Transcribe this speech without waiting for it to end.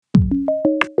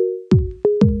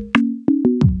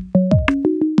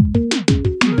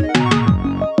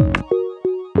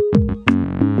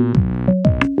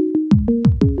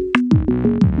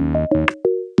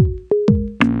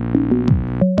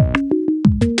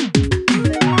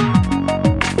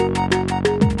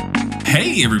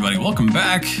Hey everybody, welcome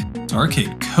back to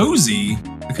Arcade Cozy,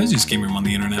 the coziest game room on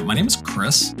the internet. My name is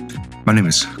Chris. My name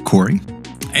is Corey.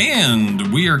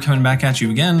 And we are coming back at you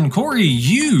again. Corey,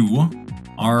 you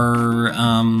are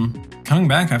coming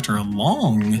back after a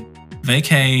long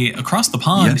vacay across the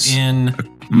pond in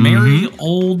merry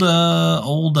old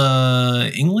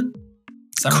England?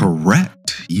 Is that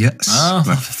Correct. Right?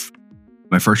 Yes.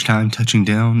 My first time touching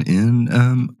down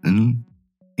in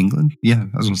England. Yeah,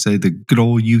 I was going to say the good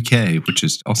old UK, which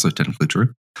is also technically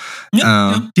true.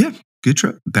 Yeah, good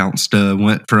trip. Bounced,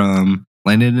 landed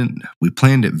in, we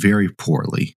planned it very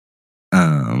poorly.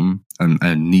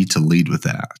 I need to lead with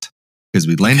that because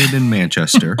we landed in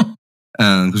Manchester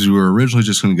because we were originally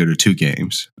just going to go to two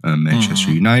games,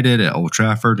 Manchester United at Old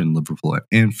Trafford and Liverpool at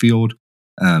Anfield.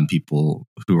 People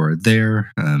who are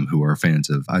there, who are fans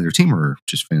of either team or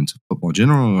just fans of football in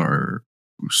general are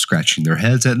scratching their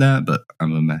heads at that, but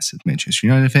I'm a massive Manchester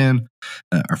United fan.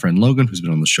 Our friend Logan, who's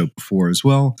been on the show before as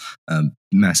well,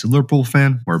 massive Liverpool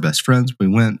fan. We're best friends. We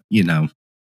went,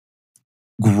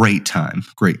 great time.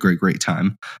 Great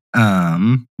time.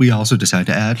 We also decided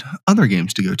to add other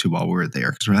games to go to while we were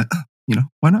there because we're like,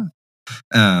 why not?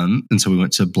 And so we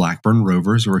went to Blackburn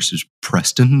Rovers versus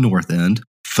Preston North End.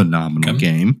 Phenomenal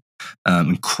game.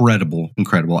 Incredible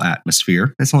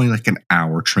atmosphere. It's only like an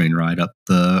hour train ride up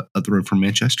the road from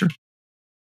Manchester.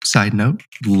 Side note,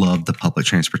 love the public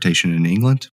transportation in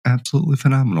England. Absolutely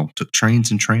phenomenal. Took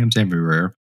trains and trams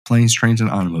everywhere. Planes, trains,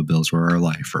 and automobiles were our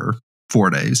life for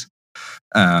 4 days.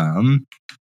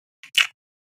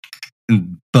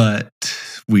 But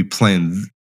we planned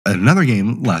another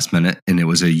game last minute, and it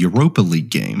was a Europa League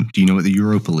game. Do you know what the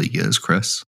Europa League is,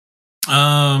 Chris?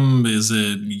 Is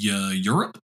it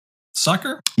Europe?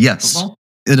 Soccer? Yes, football?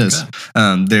 It is.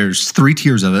 Okay. There's 3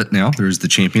 tiers of it now. There's the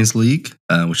Champions League,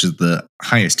 which is the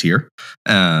highest tier,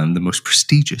 the most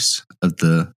prestigious of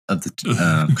the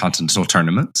continental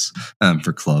tournaments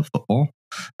for club football.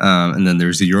 And then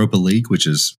there's the Europa League, which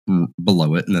is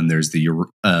below it, and then there's the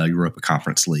Europa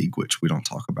Conference League, which we don't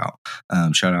talk about.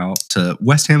 Shout out to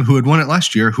West Ham, who had won it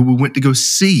last year, who we went to go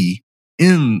see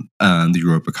in the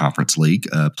Europa Conference League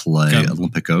play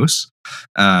Olympiacos.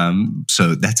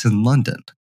 So that's in London.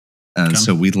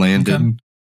 So we landed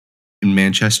in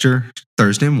Manchester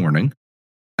Thursday morning.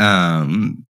 We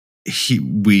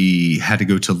had to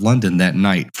go to London that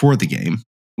night for the game.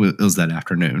 It was that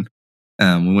afternoon.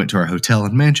 We went to our hotel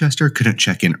in Manchester, couldn't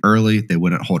check in early. They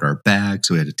wouldn't hold our bags,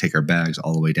 so we had to take our bags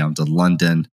all the way down to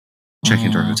London, check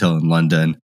into our hotel in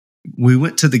London. We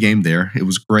went to the game there. It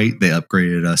was great. They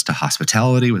upgraded us to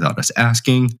hospitality without us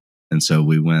asking. And so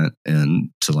we went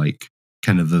into like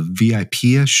kind of a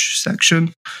VIP-ish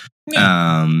section.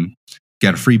 Yeah.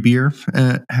 Got a free beer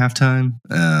at halftime.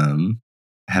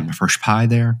 Had my first pie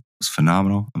there. It was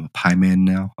phenomenal. I'm a pie man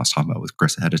now. I was talking about it with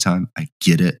Chris ahead of time. I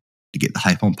get it. To get the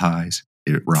hype on pies.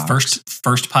 It rocks.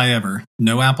 First pie ever.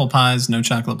 No apple pies, no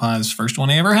chocolate pies. First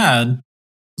one I ever had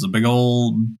was a big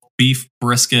old beef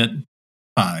brisket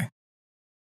pie.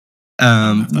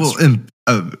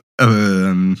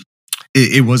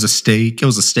 It was a steak. It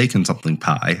was a steak and something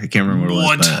pie. I can't remember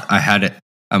what it was, but I had it.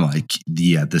 I'm like,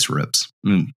 yeah, this rips.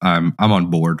 I'm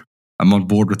on board. I'm on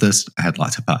board with this. I had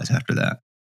lots of pies after that.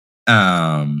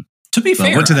 To be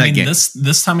fair,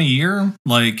 this time of year,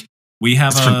 like we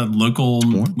have a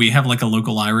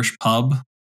local Irish pub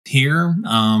here.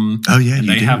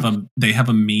 They have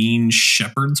a mean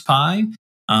shepherd's pie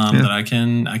that I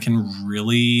can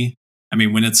really. I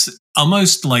mean, when it's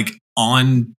almost like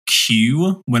on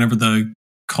cue, whenever the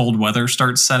cold weather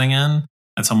starts setting in,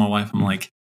 I tell my wife, I'm like,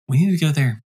 we need to go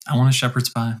there. I want a shepherd's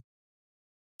pie.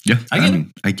 Yeah, I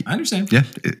understand. Yeah,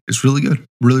 it's really good.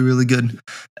 Really, really good.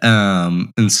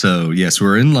 And so, yes,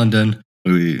 we're in London.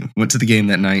 We went to the game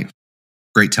that night.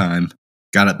 Great time.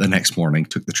 Got up the next morning,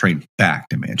 took the train back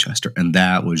to Manchester. And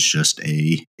that was just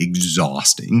a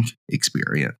exhausting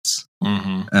experience.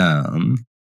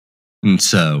 And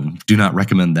so, do not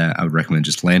recommend that. I would recommend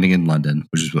just landing in London,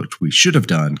 which is what we should have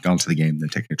done, gone to the game, then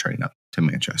taking a train up to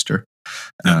Manchester.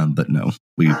 But no,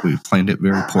 we planned it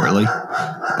very poorly.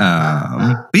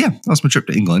 But yeah, that was my trip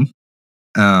to England.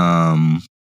 And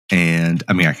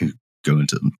I mean, I can go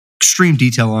into extreme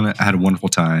detail on it. I had a wonderful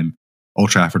time. Old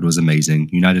Trafford was amazing.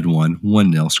 United won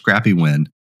 1-0, scrappy win.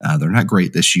 They're not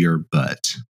great this year,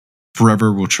 but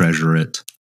forever we'll treasure it.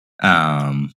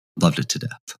 Loved it to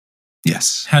death.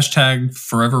 Yes. #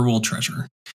 forever we'll treasure.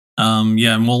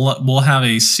 Yeah, and we'll have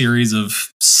a series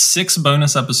of 6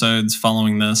 bonus episodes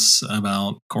following this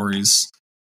about Corey's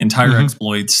entire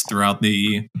exploits throughout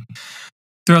the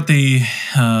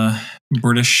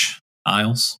British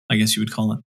Isles, I guess you would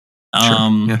call it.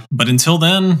 Sure, yeah. But until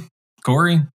then,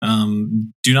 Corey,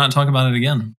 do not talk about it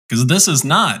again, because this is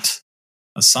not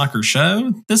a soccer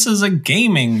show. This is a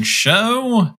gaming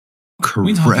show. Correct.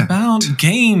 We talk about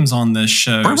games on this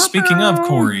show. Speaking of,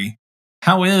 Corey,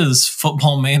 how is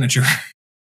Football Manager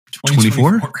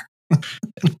 2024?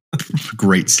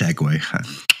 Great segue.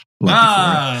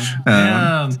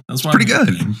 That's pretty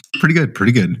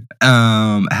good.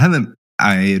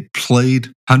 I had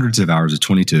played hundreds of hours of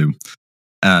 22.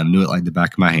 Knew it like the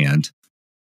back of my hand.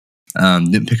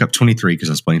 Didn't pick up 23 because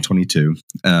I was playing 22.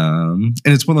 And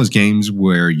it's one of those games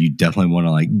where you definitely want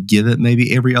to like give it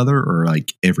maybe every other or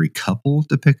like every couple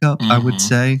to pick up, I would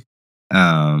say.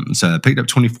 So I picked up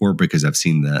 24 because I've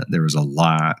seen that there was a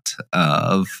lot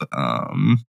of,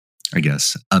 I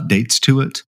guess, updates to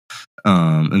it.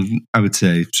 And I would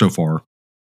say so far,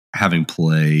 having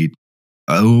played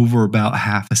over about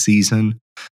half a season,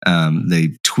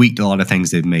 they've tweaked a lot of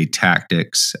things. They've made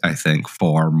tactics, I think,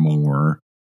 far more.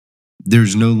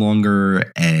 There's no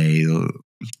longer a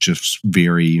just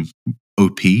very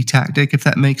OP tactic, if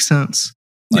that makes sense.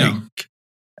 Like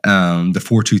the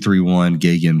 4-2-3-1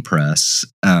 Gegenpress.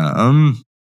 I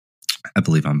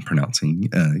believe I'm pronouncing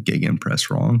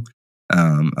Gegenpress wrong.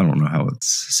 I don't know how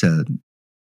it's said.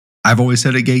 I've always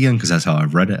said it Gegen because that's how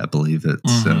I've read it. I believe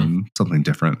it's something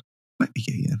different. Might be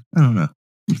Gegen. I don't know.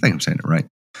 I think I'm saying it right.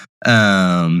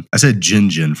 I said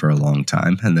Jin for a long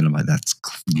time, and then I'm like, that's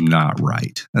not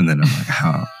right. And then I'm like,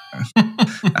 huh.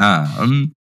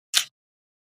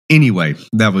 Anyway,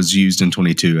 that was used in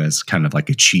 22 as kind of like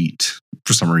a cheat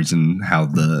for some reason. How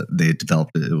they had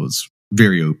developed it, it was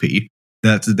very OP.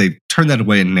 They've turned that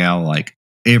away, and now like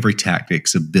every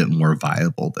tactic's a bit more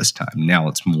viable this time. Now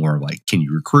it's more like, can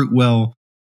you recruit well?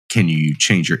 Can you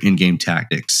change your in-game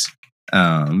tactics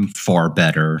far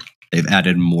better? They've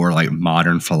added more like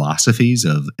modern philosophies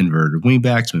of inverted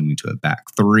wingbacks, moving to a back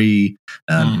three,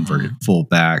 inverted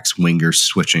fullbacks, wingers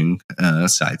switching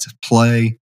sides of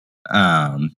play.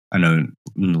 I know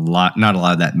not a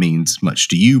lot of that means much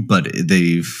to you, but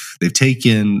they've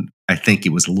taken. I think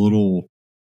it was a little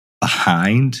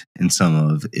behind in some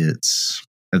of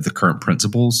the current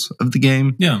principles of the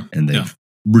game. Yeah. And they've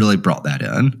really brought that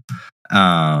in.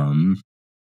 I'm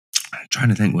trying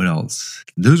to think what else.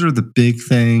 Those are the big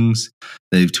things.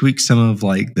 They've tweaked some of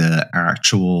like the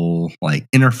actual like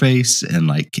interface and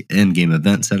like in-game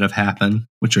events that have happened,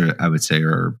 which I would say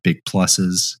are big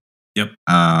pluses. Yep.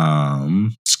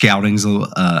 Scouting's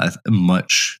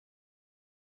much.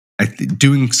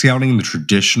 Doing scouting in the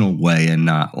traditional way and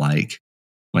not like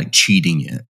cheating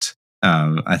it.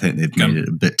 I think they've made it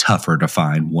a bit tougher to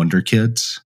find wonder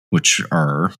kids, which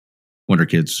are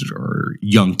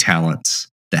young talents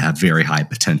that have very high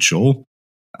potential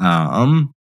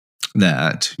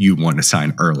that you want to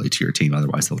sign early to your team.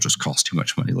 Otherwise, they'll just cost too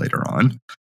much money later on.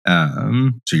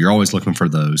 So you're always looking for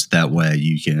those. That way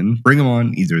you can bring them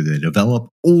on. Either they develop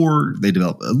or they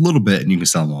develop a little bit and you can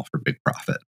sell them off for big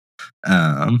profit.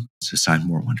 So sign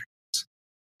more wonder kids.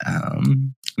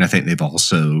 And I think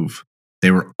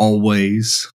they were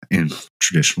always, and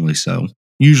traditionally so,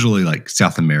 usually like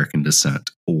South American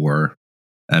descent or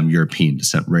European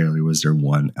descent. Rarely was there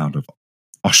one out of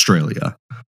Australia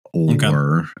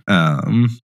or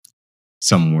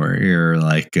somewhere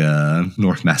like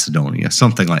North Macedonia,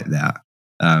 something like that.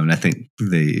 And I think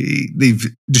they've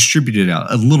distributed out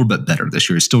a little bit better this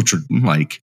year. It's still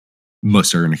like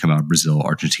most are going to come out of Brazil,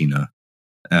 Argentina,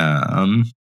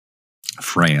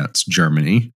 France,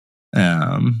 Germany.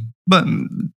 But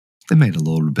they made a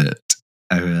little bit.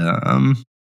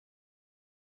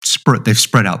 They've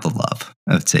spread out the love,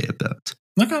 I would say a bit.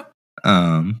 Okay.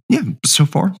 Yeah, so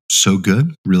far, so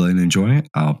good. Really enjoying it.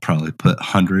 I'll probably put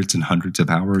hundreds and hundreds of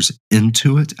hours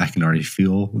into it. I can already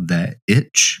feel that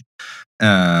itch.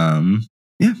 Yeah,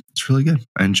 it's really good.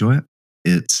 I enjoy it.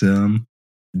 It's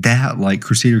that like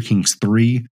Crusader Kings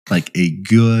 3, like a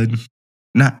good,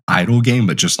 not idle game,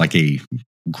 but just like a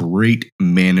great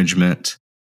management,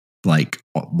 like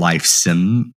life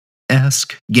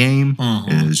sim-esque game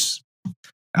is,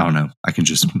 I don't know. I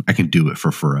can do it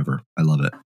for forever. I love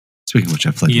it. Speaking of which,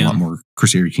 I've played a lot more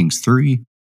Crusader Kings 3.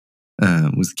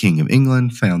 Was the King of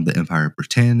England, found the Empire of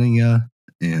Britannia,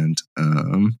 and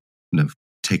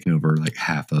taken over like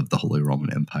half of the Holy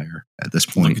Roman Empire at this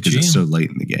point because it's so late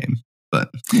in the game. But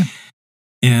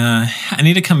yeah, I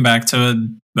need to come back to it.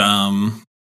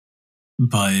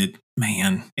 But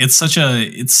man, it's such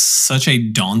a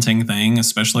daunting thing,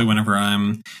 especially whenever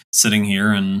I'm sitting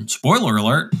here and spoiler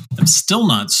alert, I've still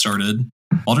not started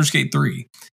Baldur's Gate 3.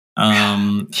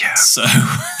 So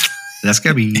that's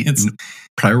gotta be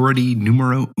priority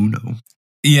numero uno.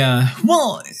 Yeah.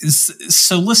 Well,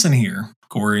 so listen here,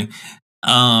 Corey.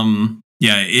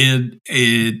 Yeah,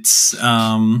 it's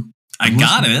I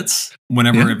got it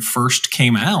whenever it first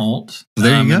came out.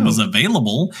 There you go. It was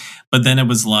available, but then it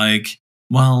was like,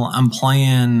 well, I'm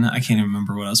playing. I can't even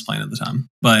remember what I was playing at the time,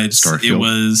 but Starfield. It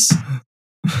was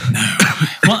no.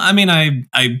 Well, I mean, I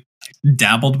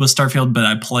dabbled with Starfield, but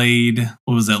I played.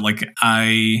 What was it like?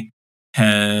 I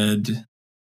had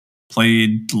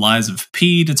played Lies of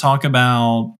P to talk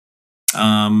about.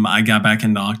 I got back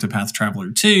into Octopath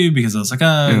Traveler 2 because I was like,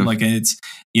 like it's,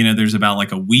 there's about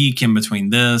like a week in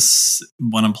between this,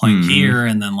 when I'm playing here,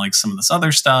 and then like some of this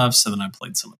other stuff. So then I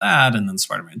played some of that, and then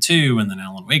Spider-Man 2, and then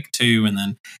Alan Wake 2. And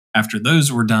then after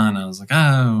those were done, I was like,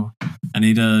 I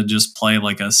need to just play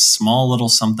like a small little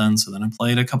something. So then I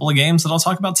played a couple of games that I'll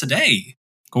talk about today,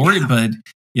 Corey. Yeah. But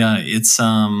yeah, it's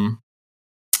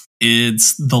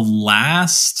the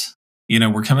last.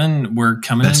 We're coming into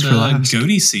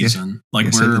GOTY season. Yeah.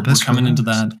 Like we're coming into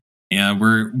that. Yeah,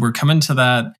 we're coming to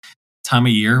that time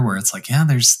of year where it's like,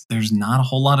 there's not a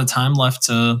whole lot of time left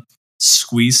to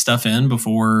squeeze stuff in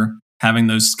before having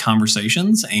those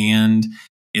conversations, and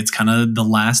it's kind of the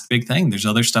last big thing. There's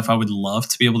other stuff I would love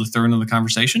to be able to throw into the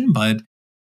conversation, but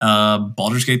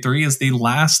Baldur's Gate 3 is the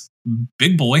last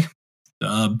big boy,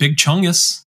 big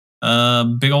chungus,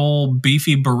 big old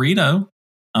beefy burrito.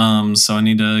 So I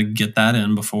need to get that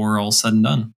in before all said and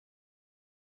done.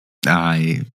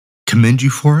 I commend you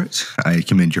for it. I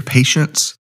commend your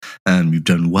patience. You've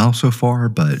done well so far,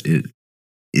 but it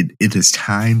is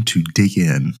time to dig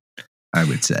in, I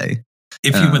would say.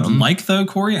 If you would like, though,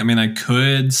 Corey, I mean, I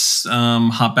could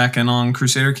hop back in on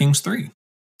Crusader Kings 3.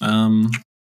 And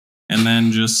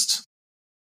then just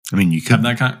you could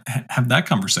have that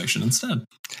conversation instead.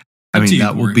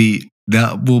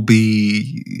 That will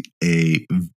be a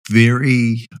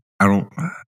very,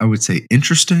 I would say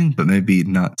interesting, but maybe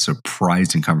not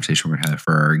surprising conversation we're going to have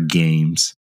for our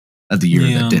games of the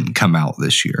year that didn't come out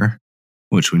this year,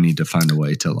 which we need to find a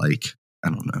way to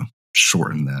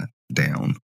shorten that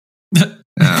down. But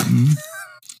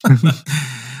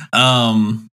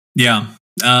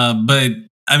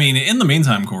I mean, in the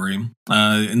meantime, Corey,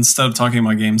 instead of talking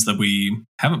about games that we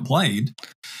haven't played,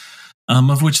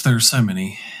 of which there are so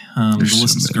many, the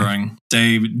list is growing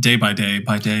day by day.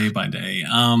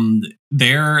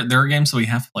 There are games that we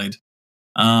have played.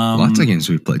 Lots of games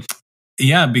we've played.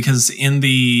 Yeah, because in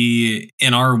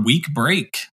our week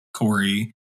break,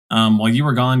 Corey, while you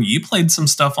were gone, you played some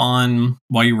stuff on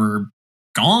while you were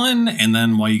gone, and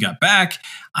then while you got back,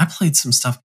 I played some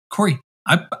stuff. Corey,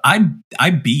 I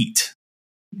beat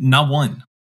not one,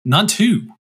 not two,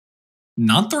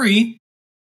 not three.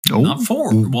 Not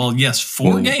four. Well, yes,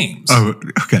 four games. Oh,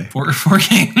 okay. Four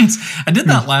games. I did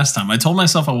that last time. I told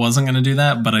myself I wasn't going to do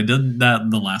that, but I did that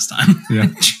the last time. Yeah.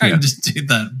 Tried to do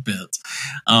that bit.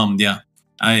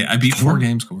 I beat four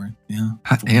games, Corey. Yeah.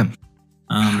 Hot damn.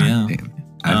 Yeah. Damn.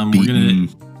 I've beaten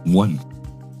one.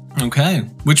 Okay.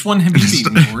 Which one have you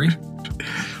beaten, Corey?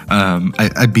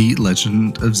 I beat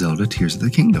Legend of Zelda: Tears of the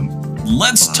Kingdom.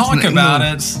 Let's talk about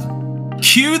it.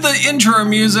 Cue the intro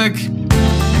music.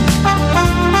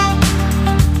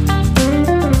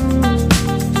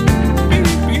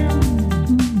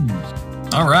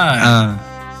 All right.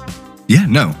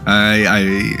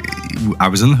 I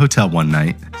was in the hotel one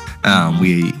night.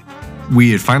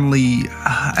 We had finally,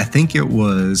 I think it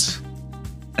was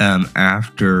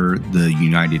after the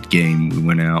United game, we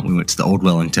went to the Old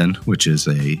Wellington, which is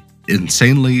a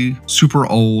insanely super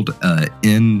old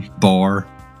inn bar.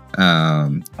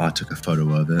 I took a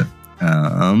photo of it.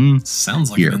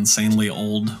 Sounds like an insanely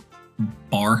old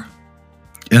bar.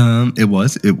 It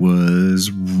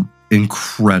was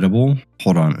incredible.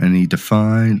 Hold on, I need to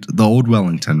find the Old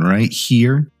Wellington right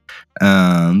here.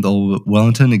 The Old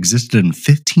Wellington existed in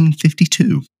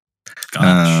 1552.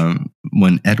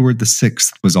 When Edward VI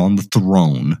was on the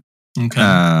throne. Okay.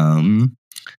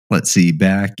 Let's see,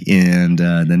 back in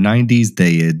the 90s,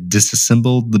 they had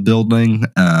disassembled the building,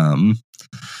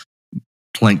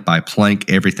 plank by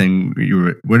plank, everything,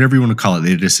 whatever you want to call it.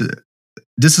 They just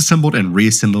disassembled and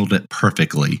reassembled it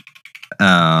perfectly.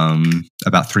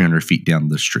 About 300 feet down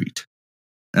the street.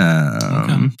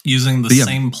 Using the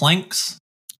same planks?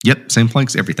 Yep, same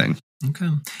planks, everything. Okay.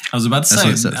 I was about to say,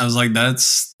 I was like,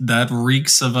 that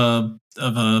reeks of a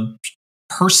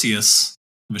Perseus,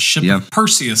 of a ship of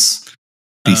Perseus.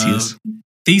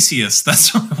 Theseus.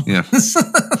 That's what it was. Yeah.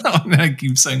 I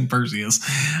keep saying Perseus.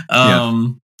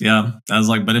 Yeah. I was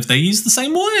like, but if they use the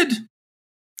same wood,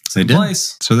 they did.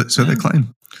 Place. So they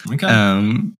claim. Okay.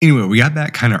 Anyway, we got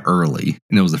back kind of early,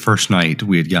 and it was the first night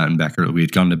we had gotten back early. We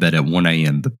had gone to bed at 1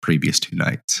 a.m. the previous two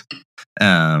nights.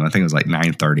 I think it was like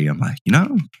 9:30. I'm like,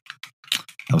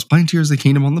 I was playing Tears of the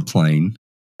Kingdom on the plane.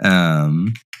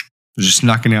 just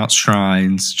knocking out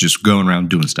shrines, just going around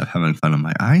doing stuff, having fun. I'm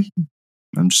like,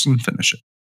 I'm just going to finish it.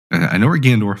 I know where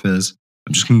Gandorf is.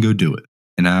 I'm just going to go do it.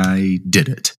 And I did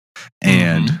it.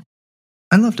 And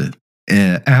I loved it.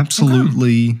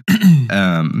 Absolutely.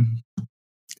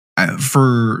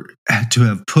 For to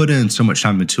have put in so much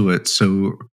time into it,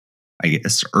 so I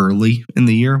guess early in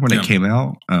the year when it came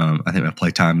out, I think my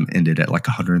playtime ended at like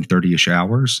 130-ish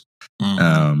hours.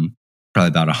 Probably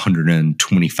about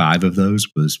 125 of those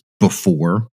was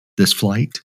before this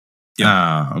flight.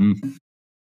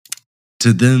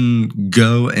 To then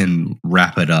go and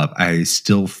wrap it up, I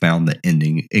still found the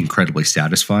ending incredibly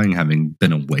satisfying, having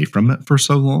been away from it for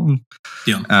so long.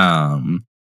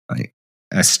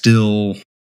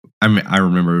 I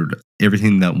remembered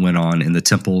everything that went on in the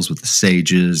temples with the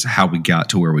sages, how we got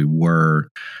to where we were.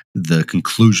 The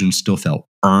conclusion still felt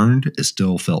earned. It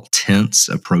still felt tense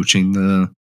approaching the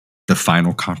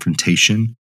final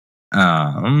confrontation.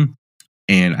 And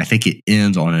I think it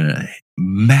ends on a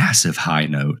massive high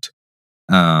note.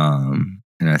 And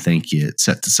I think it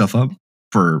sets itself up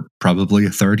for probably a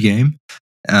third game.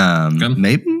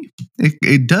 Maybe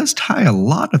it does tie a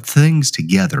lot of things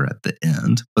together at the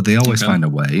end, but they always find a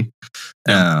way.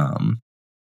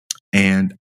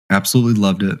 And absolutely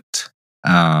loved it.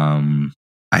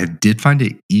 I did find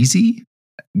it easy.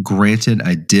 Granted,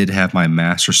 I did have my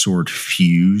Master Sword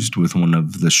fused with one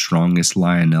of the strongest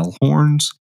Lionel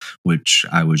horns, which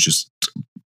I was just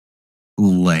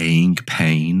laying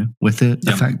pain with it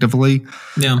effectively.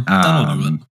 That'll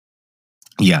do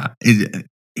it.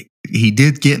 He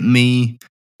did get me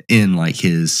in like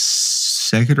his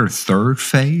second or third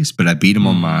phase, but I beat him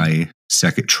on my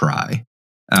second try.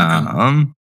 The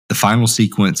final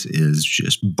sequence is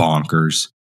just bonkers.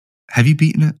 Have you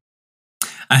beaten it?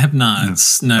 I have not.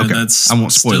 No, that's I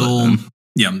won't spoil it.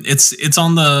 Yeah, it's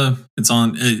also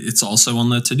on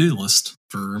the to-do list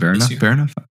for Fair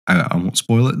enough. I won't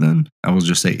spoil it then. I will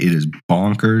just say it is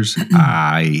bonkers.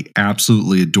 I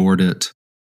absolutely adored it.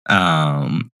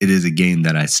 It is a game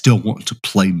that I still want to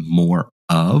play more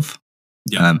of,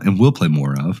 and will play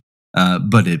more of.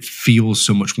 But it feels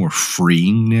so much more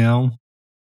freeing now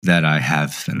that I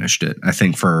have finished it. I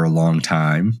think for a long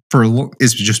time,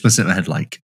 it's just been sitting in my head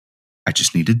like, I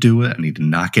just need to do it. I need to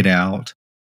knock it out.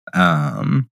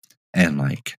 And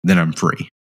like, then I'm free.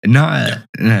 And not,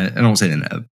 I don't say it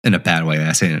in a bad way.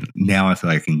 I say it now I feel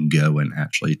like I can go and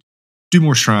actually do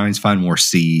more shrines, find more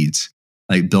seeds,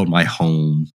 like build my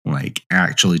home, like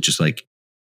actually just like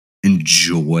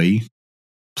enjoy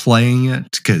playing it.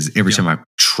 Because every time I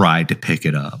tried to pick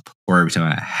it up, or every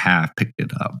time I have picked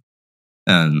it up,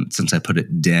 and since I put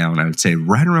it down, I would say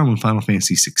right around when Final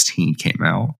Fantasy 16 came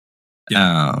out,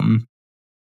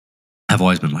 I've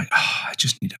always been like, I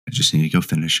just need to go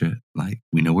finish it. Like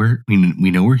we know where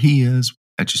he is.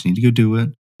 I just need to go do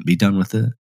it, be done with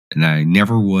it. And I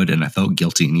never would, and I felt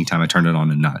guilty anytime I turned it on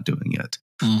and not doing it.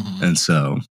 And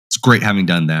so it's great having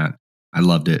done that. I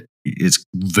loved it. It's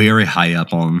very high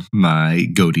up on my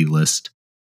GOTY list.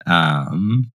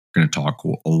 Going to talk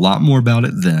a lot more about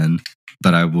it then,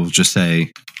 but I will just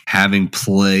say, having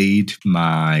played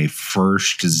my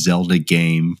first Zelda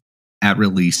game at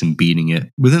release and beating it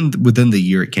within the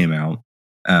year it came out,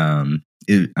 I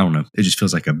don't know. It just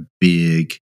feels like a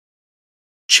big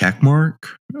check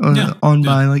mark on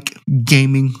my like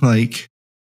gaming, like,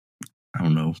 I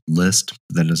don't know, list.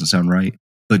 That doesn't sound right,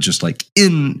 but just like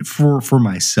for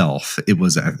myself, it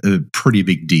was a pretty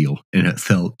big deal, and it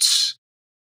felt.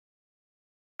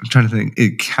 I'm trying to think.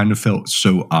 It kind of felt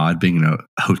so odd being in a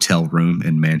hotel room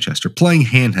in Manchester, playing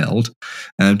handheld,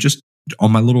 just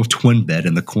on my little twin bed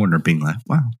in the corner, being like,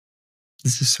 "Wow,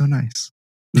 this is so nice."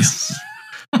 This is.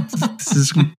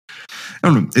 I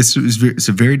don't know. It's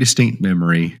a very distinct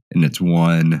memory, and it's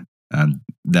one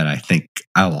that I think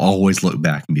I'll always look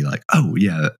back and be like, "Oh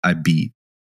yeah, I beat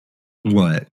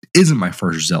what isn't my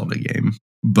first Zelda game,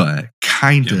 but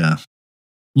kind of."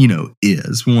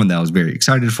 Is one that I was very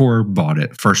excited for. Bought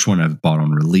it. First one I've bought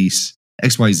on release,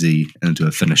 XYZ, and to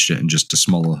have finished it in just a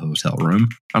small hotel room.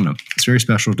 I don't know. It's very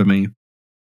special to me.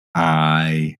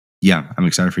 I'm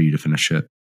excited for you to finish it.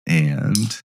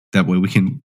 And that way we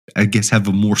can, I guess, have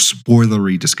a more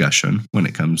spoilery discussion when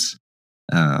it comes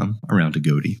around to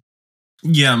GOTY.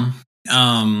 Yeah.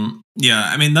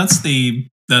 I mean, that's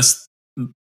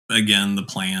again the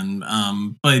plan,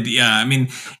 but yeah, I mean,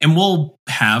 and we'll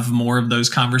have more of those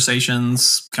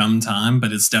conversations come time,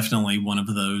 but it's definitely one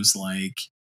of those, like,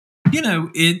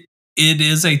 it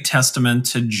is a testament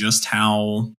to just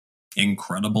how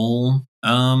incredible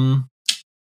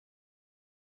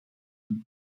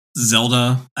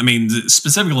Zelda, I mean,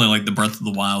 specifically like the Breath of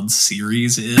the Wild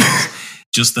series is.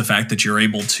 Just the fact that you're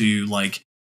able to like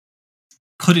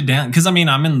put it down, because I mean,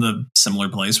 I'm in the similar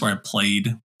place where I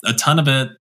played a ton of it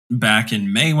back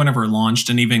in May whenever it launched,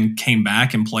 and even came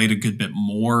back and played a good bit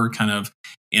more kind of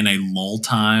in a lull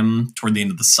time toward the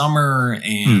end of the summer,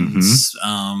 and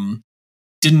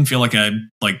didn't feel like I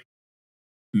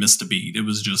missed a beat. It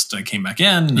was just I came back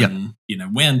in and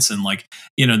went, and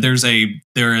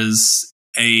there is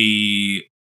a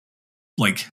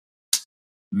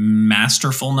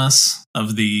masterfulness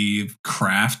of the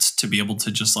craft to be able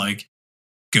to just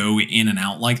go in and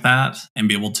out like that and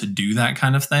be able to do that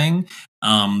kind of thing.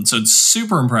 So it's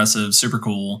super impressive, super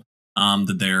cool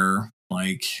that they're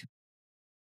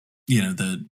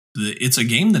it's a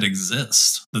game that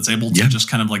exists, that's able to just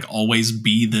kind of always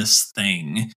be this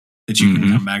thing that you can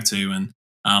come back to. And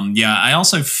I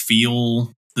also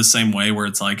feel the same way, where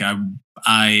it's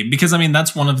because I mean,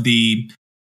 that's one of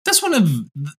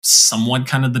somewhat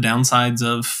kind of the downsides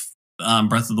of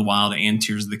Breath of the Wild and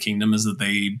Tears of the Kingdom, is that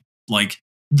they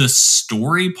the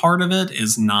story part of it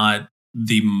is not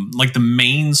the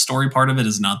main story part of it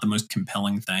is not the most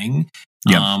compelling thing.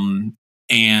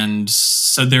 And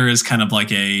so there is kind of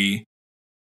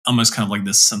almost kind of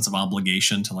this sense of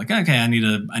obligation to okay, I need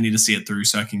to see it through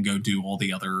so I can go do all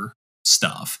the other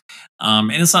stuff.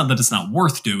 And it's not that it's not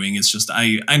worth doing. It's just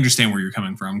I understand where you're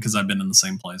coming from, because I've been in the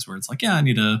same place where it's I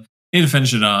need to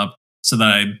finish it up so that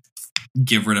I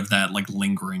get rid of that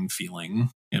lingering feeling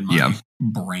in my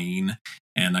brain,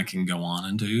 and I can go on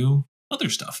and do other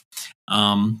stuff. But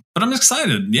I'm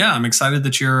excited. Yeah, I'm excited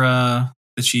that you're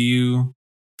that you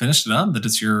finished it up, that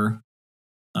it's your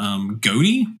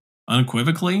goatee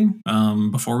unequivocally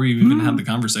before we've even had the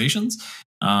conversations.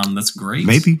 That's great.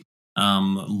 Maybe.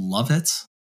 Love it.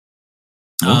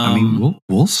 Well, I mean,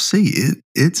 we'll see.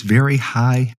 It's very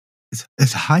high.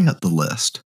 It's high up the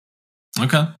list.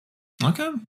 Okay.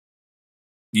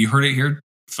 You heard it here,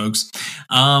 folks.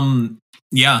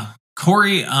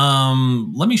 Corey,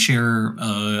 let me share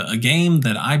a game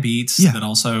that I beat that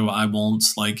also I won't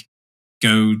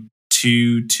go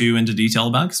too into detail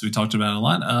about, because we talked about it a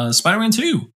lot. Spider-Man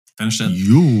 2. Finished it.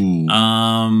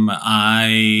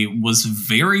 I was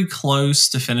very close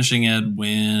to finishing it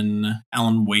when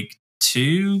Alan Wake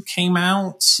 2 came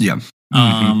out.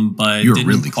 But you were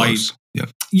really close.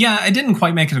 I didn't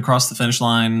quite make it across the finish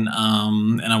line.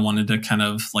 And I wanted to kind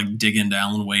of dig into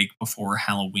Alan Wake before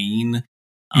Halloween.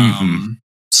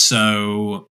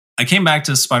 So I came back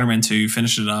to Spider-Man 2,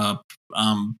 finished it up,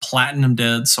 platinum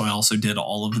did. So I also did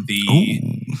all of the,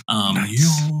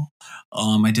 nice.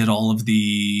 I did all of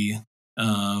the,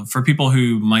 for people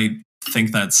who might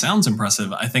think that sounds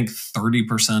impressive, I think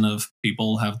 30% of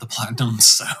people have the platinum,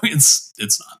 so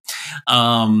it's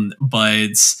not.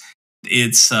 But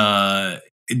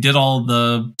it did all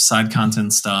the side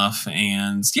content stuff,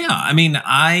 and I mean,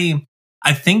 I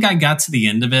think I got to the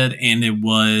end of it, and it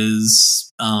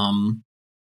was,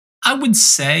 I would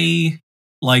say,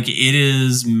 it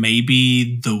is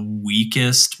maybe the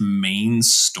weakest main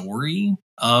story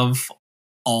of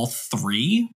all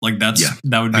three.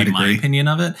 That would be my opinion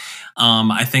of it.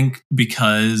 I think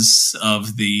because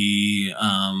of the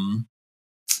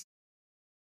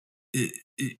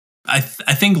I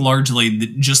think largely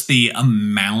just the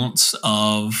amount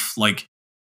of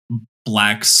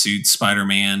black suit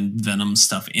Spider-Man Venom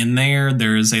stuff in there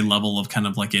is a level of kind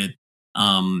of it,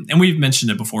 and we've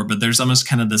mentioned it before, but there's almost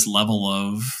kind of this level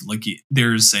of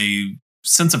there's a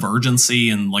sense of urgency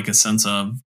and a sense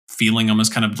of feeling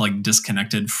almost kind of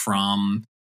disconnected from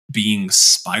being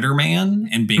Spider-Man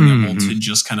and being able to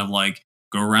just kind of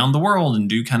go around the world and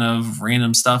do kind of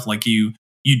random stuff. You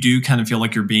do kind of feel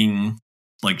like you're being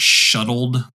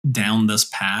shuttled down this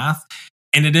path.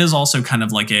 And it is also kind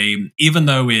of even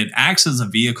though it acts as a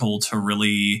vehicle to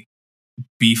really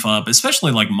beef up,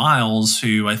 especially Miles,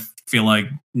 who I feel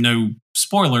no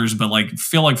spoilers, but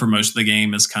feel for most of the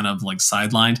game is kind of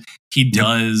sidelined. He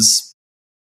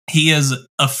is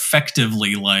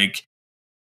effectively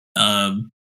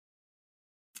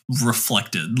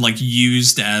reflected,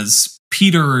 used as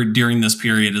Peter during this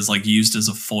period is used as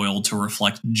a foil to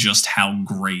reflect just how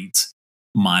great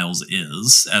Miles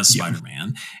is as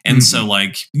Spider-Man. And so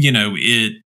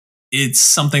it's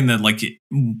something that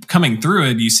coming through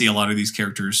it, you see a lot of these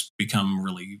characters become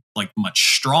really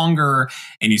much stronger,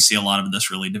 and you see a lot of this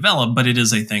really develop, but it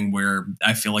is a thing where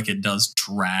I feel it does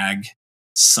drag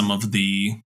some of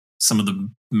the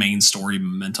main story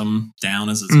momentum down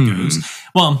as it goes.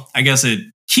 Well, I guess it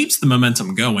keeps the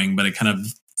momentum going, but it kind of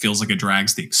feels like it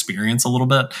drags the experience a little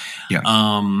bit.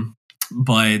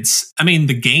 But I mean,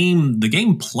 the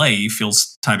gameplay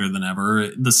feels tighter than ever.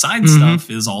 The side stuff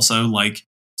is also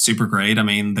super great. I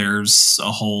mean, there's a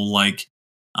whole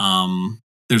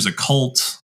there's a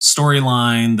cult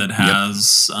storyline that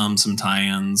has some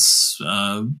tie-ins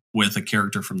with a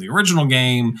character from the original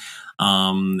game,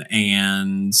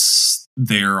 and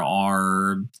there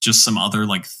are just some other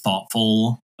like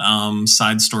thoughtful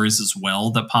side stories as well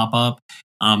that pop up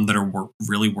that are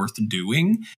really worth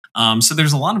doing. So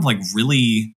there's a lot of like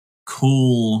really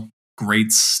cool,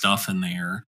 great stuff in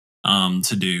there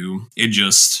to do. It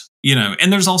just,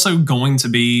 and there's also going to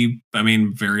be, I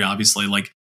mean, very obviously,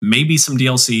 like maybe some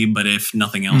DLC, but if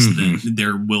nothing else, then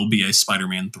there will be a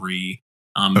Spider-Man 3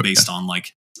 based on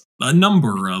like a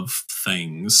number of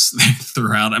things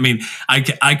throughout. I mean,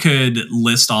 I could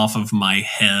list off of my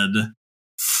head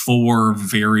 4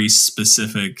 very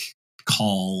specific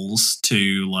calls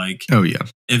to like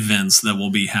events that will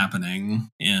be happening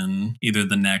in either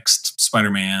the next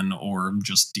Spider-Man or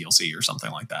just DLC or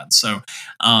something like that. So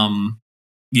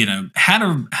had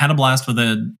a blast with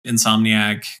it.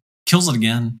 Insomniac kills it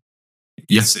again.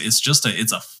 It's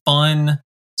it's a fun,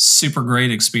 super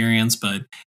great experience, but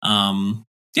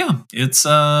it's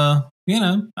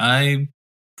I'm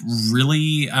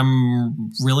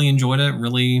really enjoyed it.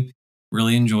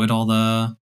 Really enjoyed all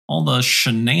the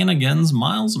shenanigans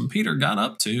Miles and Peter got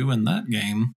up to in that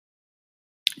game.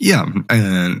 Yeah,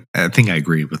 and I think I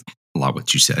agree with a lot of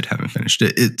what you said. Haven't finished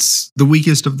it. It's the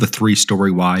weakest of the 3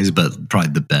 story wise, but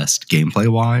probably the best gameplay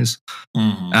wise.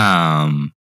 The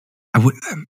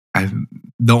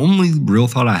only real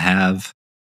thought I have,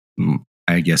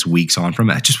 I guess, weeks on from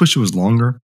it, I just wish it was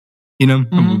longer. I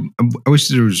wish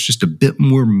there was just a bit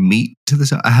more meat to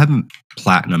this. I haven't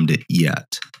platinumed it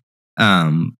yet.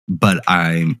 But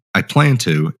I plan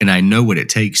to, and I know what it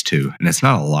takes to, and it's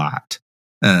not a lot.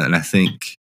 And I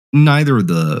think neither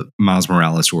the Miles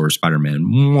Morales or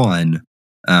Spider-Man 1,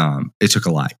 it took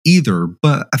a lot either,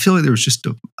 but I feel like there was just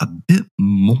a bit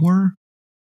more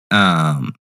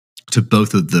to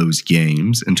both of those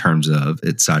games in terms of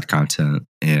its side content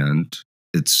and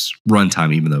its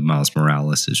runtime, even though Miles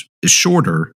Morales is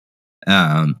shorter.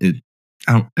 It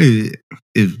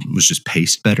was just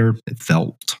paced better. It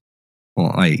felt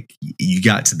like you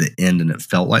got to the end and it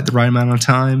felt like the right amount of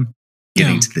time.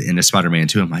 Getting to the end of Spider-Man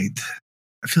 2, I'm like,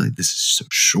 I feel like this is so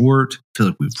short. I feel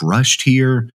like we've rushed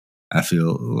here.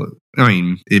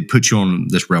 It puts you on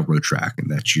this railroad track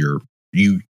and that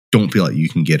you don't feel like you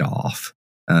can get off.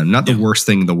 Not the worst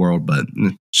thing in the world, but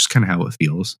just kind of how it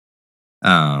feels.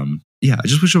 I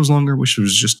just wish it was longer. Wish there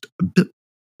was just a bit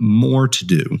more to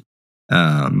do.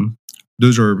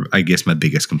 Those are, I guess, my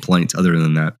biggest complaints. Other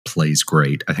than that, plays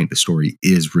great. I think the story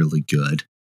is really good.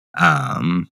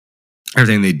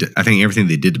 Everything they did, I think everything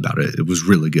they did about it, it was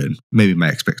really good. Maybe my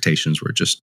expectations were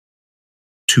just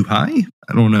too high.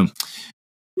 I don't know.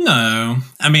 No,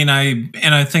 I mean,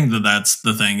 I think that's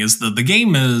the thing is that the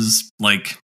game is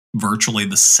like virtually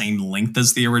the same length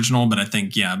as the original, but I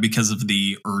think, because of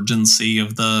the urgency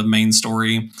of the main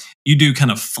story, you do kind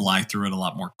of fly through it a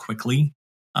lot more quickly.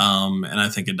 And I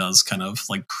think it does kind of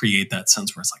like create that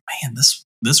sense where it's like, man, this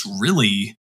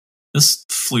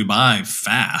flew by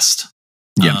fast.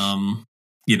 Yeah.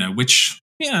 Which,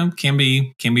 can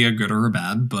be a good or a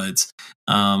bad, but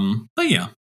yeah,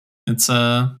 it's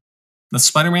that's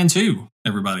Spider-Man 2,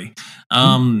 everybody.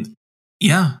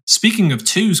 Yeah. Speaking of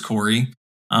 2s, Corey,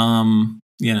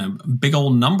 big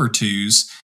old number 2s.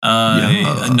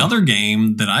 Another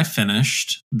game that I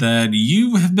finished that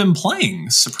you have been playing,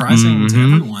 surprising to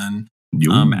everyone.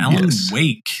 Alan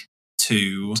Wake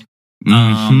 2.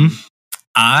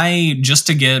 I just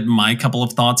to get my couple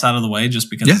of thoughts out of the way, just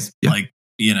because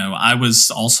I was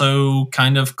also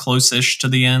kind of close-ish to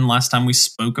the end last time we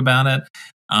spoke about it.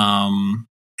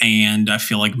 And I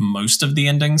feel like most of the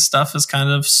ending stuff is kind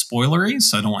of spoilery,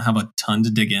 so I don't have a ton to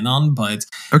dig in on. But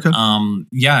Alan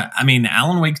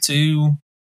Wake 2,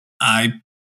 I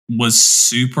was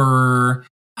super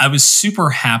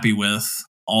happy with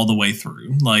all the way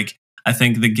through. Like, I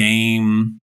think the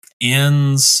game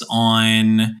ends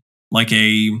on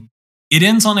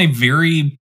a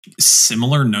very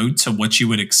similar note to what you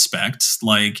would expect.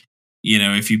 Like,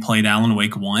 if you played Alan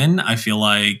Wake 1, I feel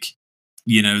like,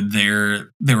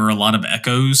 there are a lot of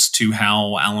echoes to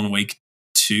how Alan Wake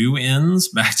 2 ends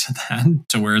back to that,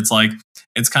 to where it's like,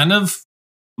 it's kind of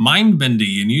mind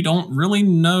bendy and you don't really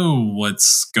know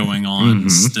what's going on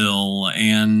still.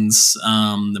 And,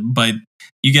 but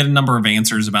you get a number of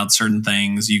answers about certain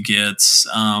things. You get,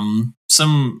 some,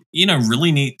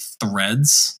 really neat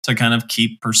threads to kind of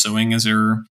keep pursuing as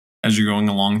you're going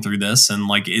along through this. And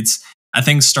like, I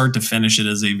think start to finish, it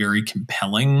is a very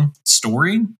compelling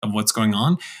story of what's going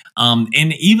on.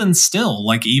 And even still,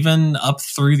 like even up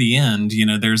through the end,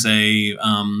 there's a,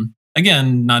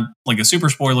 again, not like a super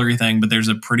spoilery thing, but there's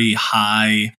a pretty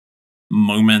high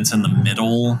moments in the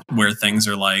middle where things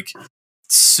are like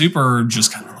super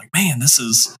just kind of like, man, this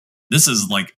is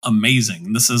like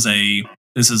amazing. This is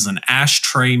an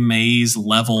Ashtray Maze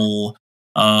level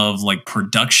of like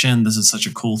production. This is such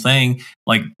a cool thing.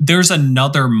 Like there's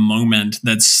another moment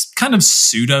that's kind of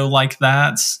pseudo like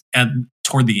that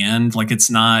toward the end. Like it's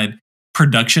not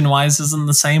production wise isn't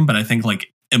the same, but I think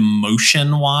like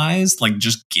emotion wise, like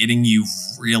just getting you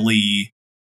really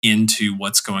into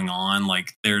what's going on.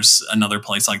 Like there's another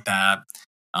place like that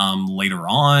later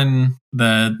on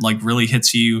that like really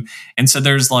hits you. And so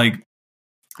there's like,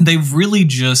 they really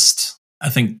just, I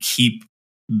think, keep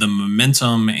the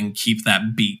momentum and keep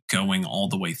that beat going all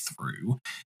the way through.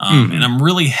 And I'm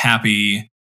really happy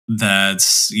that,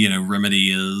 you know,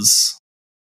 Remedy is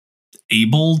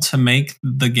able to make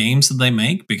the games that they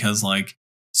make, because like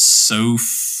so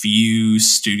few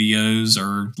studios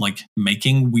are like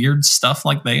making weird stuff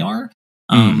like they are.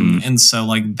 And so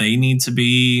like they need to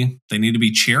be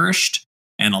cherished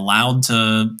and allowed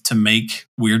to make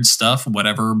weird stuff,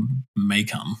 whatever may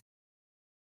come.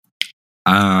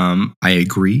 I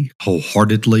agree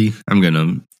wholeheartedly. I'm going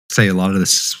to say a lot of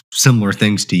the similar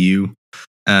things to you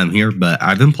here, but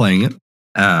I've been playing it.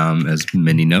 As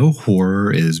many know,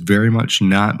 horror is very much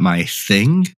not my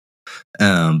thing.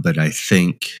 But I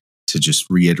think, to just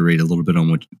reiterate a little bit on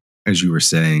what, as you were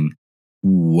saying,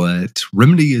 what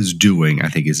Remedy is doing, I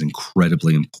think, is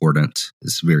incredibly important.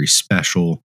 It's very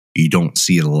special. You don't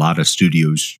see a lot of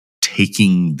studios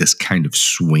taking this kind of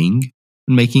swing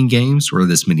in making games, or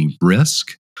this many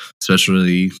risk,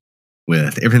 especially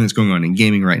with everything that's going on in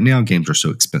gaming right now. Games are so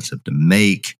expensive to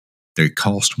make. They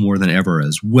cost more than ever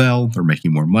as well. They're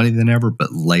making more money than ever,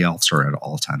 but layoffs are at an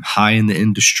all-time high in the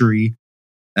industry.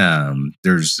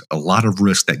 There's a lot of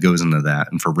risk that goes into that.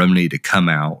 And for Remedy to come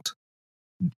out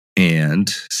and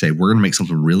say, we're going to make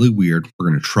something really weird. We're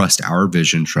going to trust our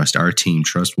vision, trust our team,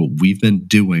 trust what we've been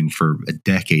doing for a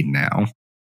decade now,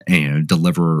 and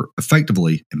deliver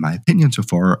effectively, in my opinion so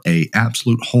far, a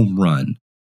absolute home run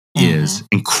is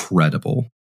incredible.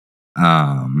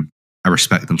 I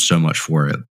respect them so much for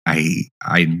it.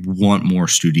 I want more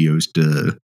studios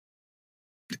to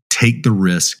take the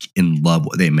risk and love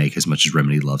what they make as much as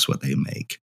Remedy loves what they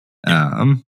make.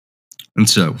 And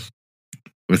so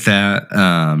with that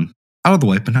out of the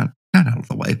way, but not out of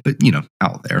the way, but, you know,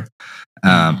 out there,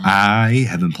 I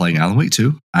have been playing Alan Wake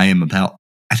 2. I am about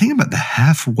the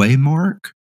halfway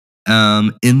mark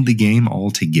in the game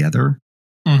altogether.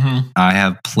 I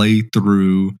have played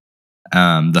through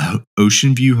the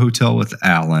Ocean View Hotel with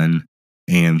Alan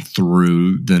and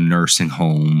through the nursing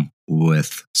home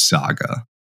with Saga.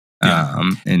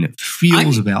 And it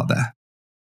feels about that.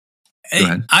 Go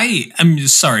ahead. I'm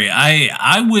sorry.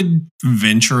 I would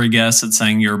venture a guess at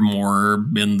saying you're more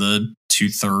in the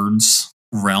 2/3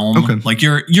 realm. Okay. Like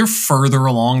you're further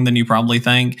along than you probably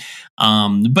think.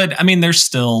 But I mean, there's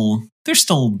still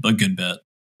a good bit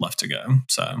left to go.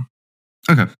 So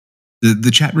okay.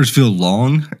 The chapters feel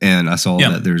long, and I saw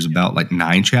that there's about like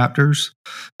 9 chapters.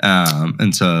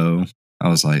 And so I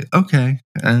was like, okay,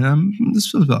 and this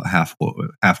feels about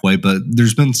halfway, but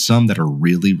there's been some that are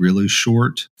really, really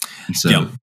short. And so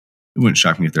it wouldn't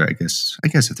shock me if I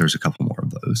guess if there's a couple more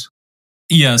of those.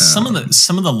 Yeah, some of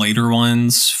the later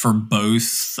ones for both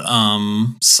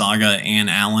Saga and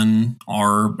Alan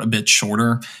are a bit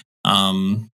shorter.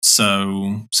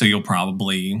 So you'll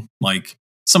probably like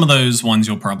some of those ones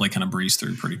you'll probably kind of breeze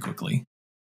through pretty quickly.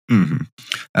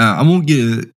 I won't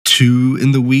get too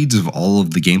in the weeds of all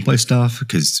of the gameplay stuff,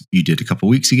 because you did a couple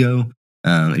weeks ago.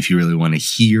 If you really want to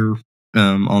hear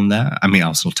on that, I mean,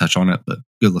 I'll still touch on it, but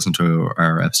go listen to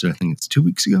our episode. I think it's 2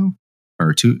 weeks ago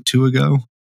or two ago.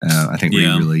 I think we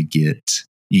really get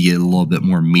a little bit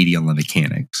more meaty on the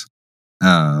mechanics.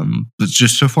 But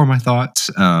just so far, my thoughts.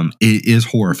 It is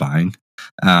horrifying.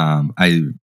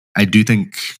 I do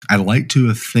think I like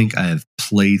to think I have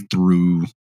played through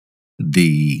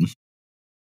the,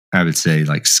 I would say,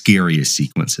 like, scariest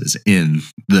sequences in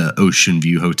the Ocean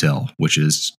View Hotel, which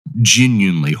is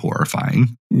genuinely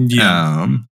horrifying.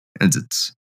 And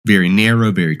it's very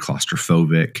narrow, very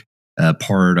claustrophobic.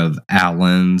 Part of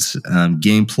Alan's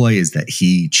gameplay is that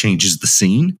he changes the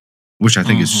scene, which I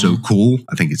think is so cool.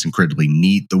 I think it's incredibly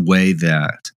neat the way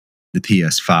that the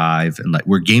PS5 and like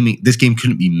this game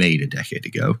couldn't be made a decade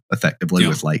ago effectively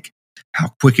with like how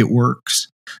quick it works.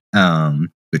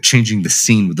 But changing the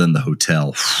scene within the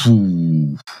hotel,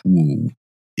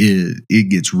 it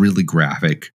gets really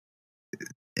graphic.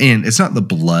 And it's not the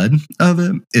blood of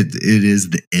it. It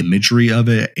is the imagery of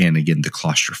it. And again, the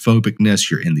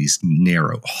claustrophobicness. You're in these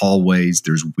narrow hallways.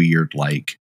 There's weird,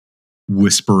 like,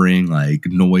 whispering, like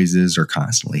noises are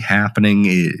constantly happening.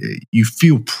 You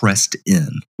feel pressed in,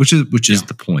 which is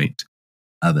the point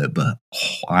of it. But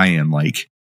I am like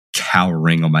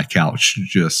cowering on my couch.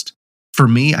 Just for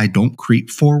me, I don't creep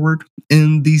forward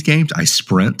in these games. I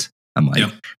sprint. I'm like,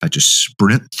 if I just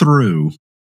sprint through,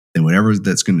 then whatever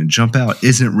that's going to jump out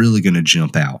isn't really going to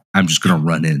jump out. I'm just going to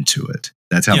run into it.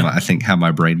 That's how I think how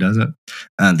my brain does it.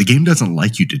 The game doesn't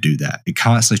like you to do that. It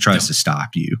constantly tries to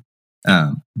stop you.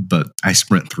 But I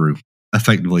sprint through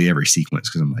effectively every sequence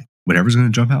because I'm like, whatever's going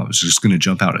to jump out, it's just going to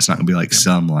jump out. It's not going to be like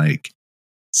some like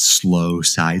slow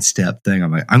sidestep thing.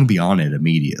 I'm like, I'm going to be on it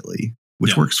immediately,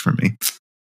 which works for me.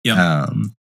 Yeah.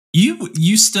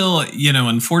 You still,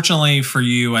 unfortunately for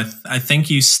you, I think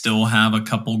you still have a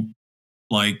couple,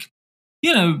 like,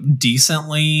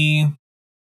 decently,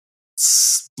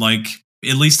 like,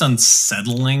 at least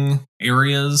unsettling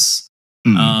areas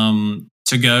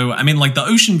to go. I mean, like the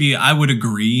Ocean View, I would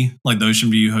agree. Like the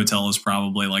Ocean View Hotel is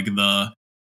probably like the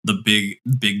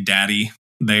big daddy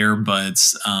there, but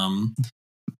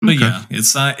yeah,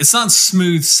 it's not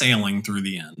smooth sailing through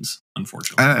the end,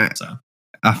 unfortunately.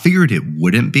 I figured it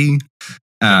wouldn't be.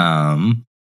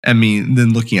 I mean,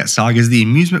 then looking at Sagas, the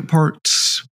amusement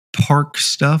park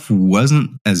stuff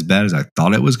wasn't as bad as I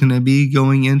thought it was going to be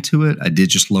going into it. I did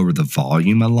just lower the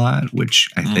volume a lot, which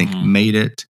I think made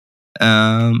it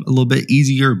a little bit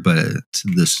easier. But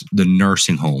the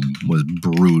nursing home was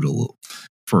brutal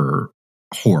for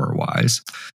horror wise.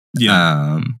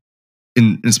 Yeah.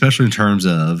 And especially in terms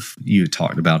of, you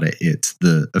talked about it, it's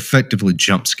the effectively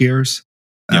jump scares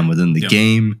within the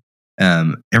game.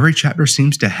 Every chapter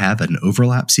seems to have an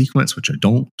overlap sequence, which I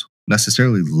don't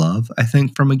necessarily love, I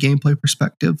think, from a gameplay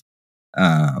perspective.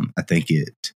 I think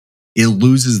it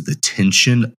loses the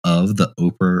tension of the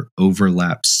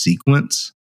overlap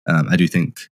sequence. I do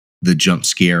think the jump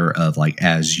scare of, like,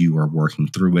 as you are working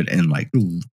through it and like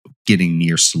getting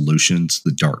near solutions,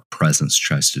 the dark presence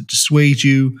tries to dissuade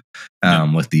you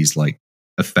with these like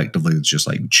effectively it's just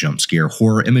like jump scare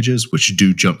horror images, which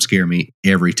do jump scare me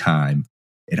every time,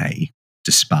 and I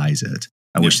despise it.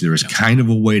 I wish there was kind of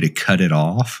a way to cut it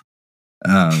off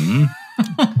and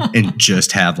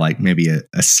just have like maybe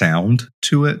a sound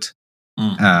to it.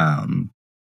 I'll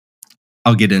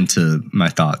get into my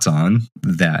thoughts on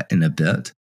that in a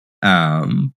bit.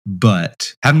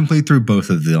 But having played through both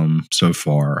of them so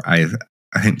far, I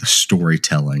think the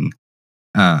storytelling,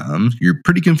 you're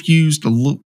pretty confused a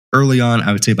little early on.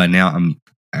 I would say by now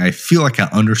I feel like I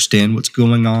understand what's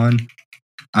going on,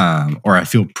 or I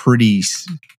feel pretty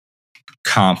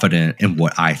confident in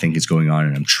what I think is going on,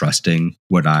 and I'm trusting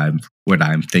what I'm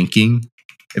thinking.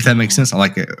 If that makes sense, I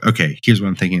like it. Okay, here's what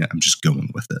I'm thinking. I'm just going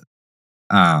with it.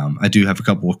 I do have a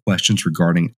couple of questions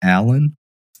regarding Alan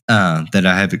that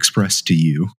I have expressed to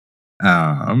you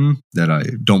that I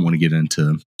don't want to get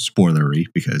into spoilery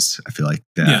because I feel like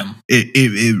that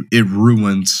it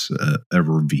ruins a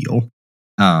reveal.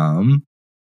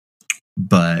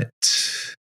 But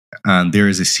there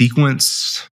is a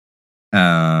sequence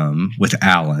with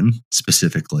Alan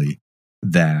specifically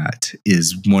that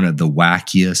is one of the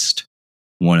wackiest,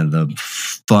 one of the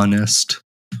funnest,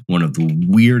 one of the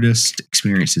weirdest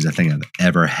experiences I think I've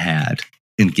ever had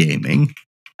in gaming.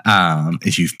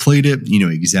 If you've played it, you know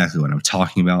exactly what I'm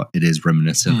talking about. It is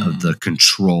reminiscent of the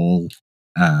Control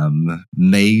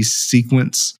maze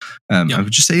sequence. I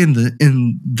would just say in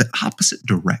the opposite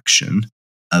direction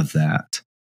of that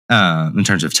in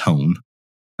terms of tone.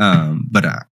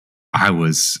 But I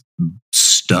was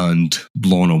stunned,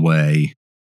 blown away,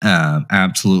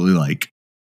 absolutely like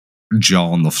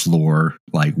jaw on the floor,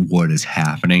 like what is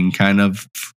happening kind of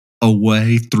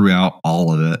away throughout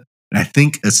all of it. And I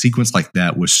think a sequence like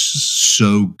that was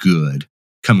so good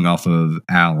coming off of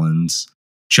Alan's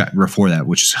chat before that,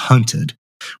 which is Hunted,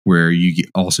 where you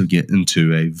also get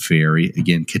into a very,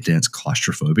 again, condensed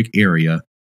claustrophobic area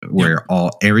where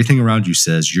everything around you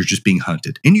says you're just being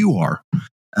hunted. And you are.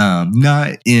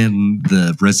 Not in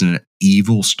the Resident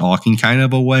Evil stalking kind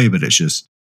of a way, but it's just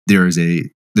there is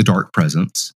the dark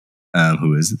presence,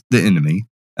 who is the enemy,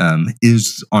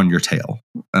 is on your tail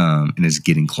and is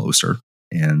getting closer.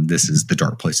 And this is the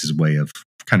Dark Place's way of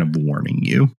kind of warning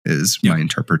you, is my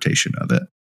interpretation of it.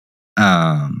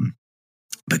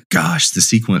 But gosh, the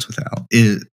sequence without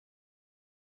it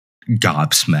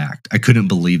gobsmacked. I couldn't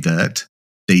believe that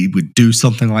they would do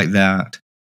something like that.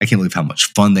 I can't believe how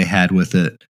much fun they had with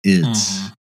it.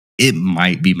 It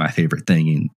might be my favorite thing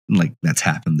in like that's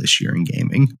happened this year in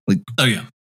gaming. Like,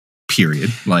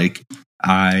 period. Like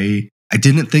I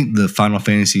didn't think the Final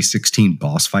Fantasy 16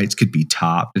 boss fights could be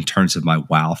topped in terms of my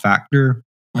wow factor.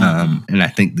 And I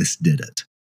think this did it.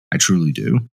 I truly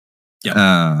do.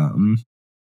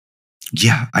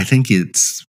 Yeah, I think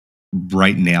it's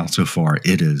right now so far,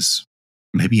 it is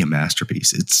maybe a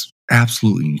masterpiece. It's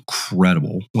absolutely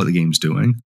incredible what the game's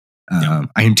doing. I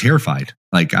am terrified.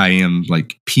 Like I am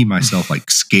like pee myself, like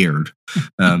scared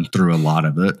through a lot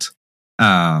of it.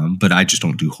 But I just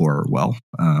don't do horror well.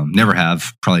 Never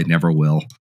have, probably never will.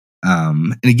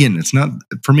 And again, it's not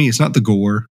for me. It's not the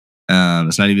gore.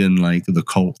 It's not even like the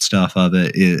cult stuff of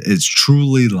it. It's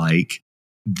truly like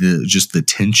the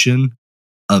tension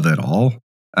of it all.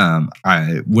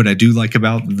 What I do like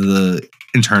about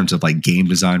in terms of like game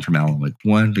design from Alan Wake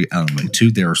 1 to Alan Wake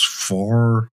 2, there's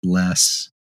far less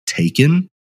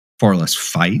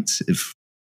fights.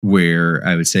 Where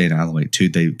I would say in Alan Wake 2,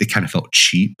 they kind of felt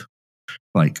cheap.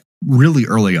 Like really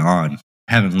early on,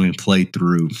 having only played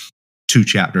through 2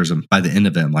 chapters, and by the end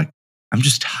of it, I'm like, I'm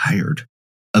just tired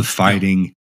of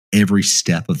fighting every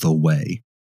step of the way.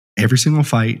 Every single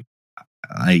fight,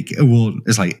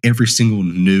 it's like every single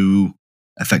new,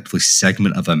 effectively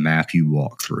segment of a map you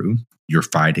walk through, you're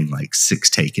fighting like 6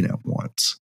 Taken at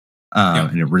once,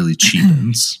 and it really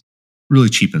cheapens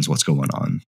what's going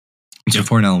on. So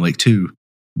for an Alan Wake 2,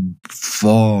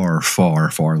 far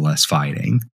less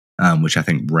fighting, which I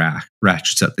think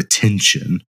ratchets up the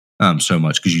tension so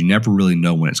much because you never really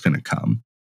know when it's going to come.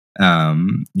 I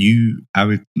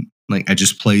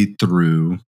just played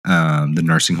through the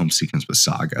nursing home sequence with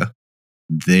Saga.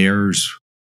 There's,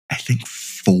 I think,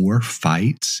 4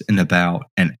 fights in about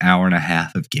an hour and a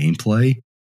half of gameplay.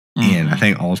 And I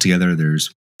think altogether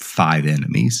there's 5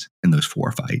 enemies in those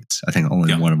 4 fights. I think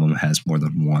only one of them has more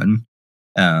than one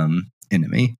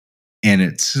enemy. And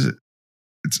it's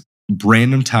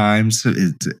random times.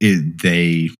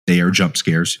 They are jump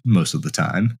scares most of the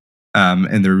time.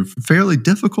 And they're fairly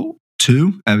difficult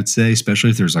too, I would say,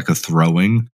 especially if there's like a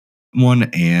throwing one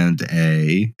and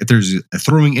if there's a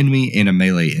throwing enemy and a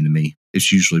melee enemy,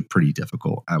 it's usually pretty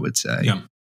difficult, I would say.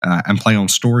 I'm playing on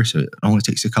story, so it only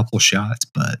takes a couple of shots,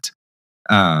 but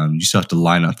you still have to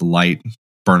line up the light,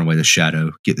 burn away the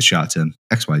shadow, get the shots in,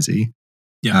 XYZ.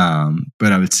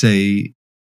 But I would say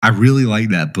I really like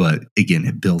that, but again,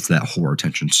 it builds that horror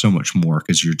tension so much more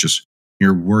because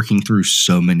you're working through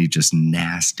so many just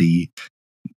nasty,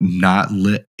 not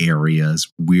lit areas.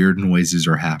 Weird noises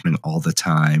are happening all the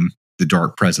time. The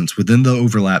dark presence within the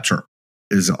overlaps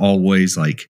is always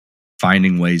like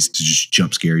finding ways to just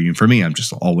jump scare you. And for me, I'm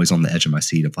just always on the edge of my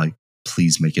seat of like,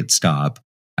 please make it stop.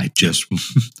 I'm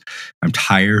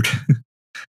tired.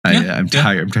 I'm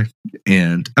tired.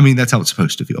 And I mean, that's how it's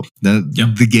supposed to feel.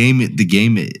 The game,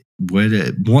 what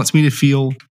it wants me to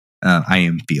feel, I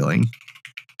am feeling.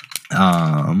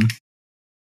 The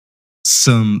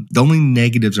only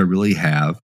negatives I really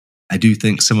have, I do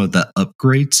think some of the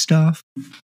upgrade stuff.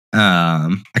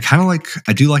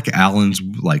 I do like Alan's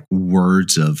like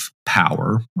words of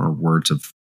power or words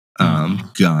of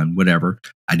gun, whatever.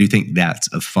 I do think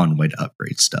that's a fun way to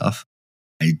upgrade stuff.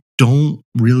 I don't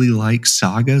really like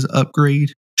Saga's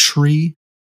upgrade tree,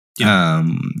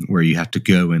 where you have to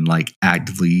go and like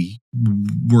actively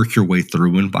work your way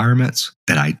through environments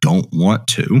that I don't want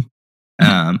to.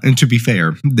 And to be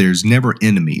fair, there's never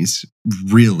enemies,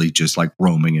 really just like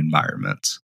roaming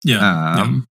environments.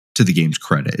 To the game's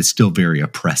credit, it's still very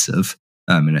oppressive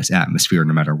in its atmosphere,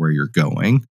 no matter where you're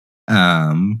going.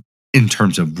 In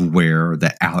terms of where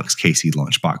the Alex Casey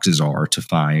lunchboxes are to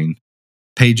find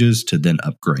pages to then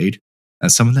upgrade.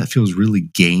 Some of that feels really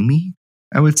gamey,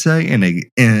 I would say, in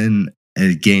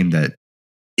a game that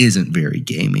isn't very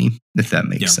gamey, if that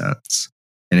makes sense.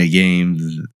 In a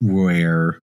game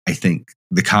where I think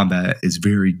the combat is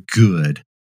very good,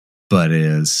 but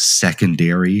is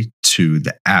secondary to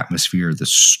the atmosphere, the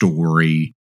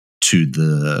story, to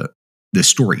the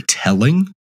storytelling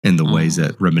and the ways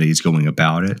that Remedy is going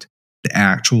about it, the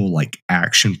actual like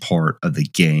action part of the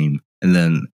game, and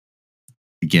then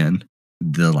again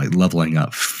the like leveling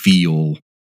up feel,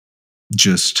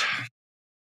 just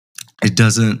it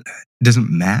doesn't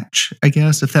match, I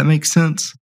guess, if that makes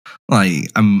sense.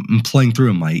 Like I'm playing through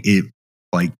them,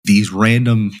 like these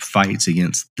random fights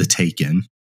against the Taken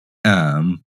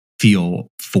feel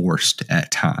forced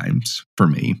at times for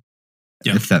me,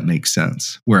 if that makes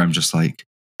sense. Where I'm just like,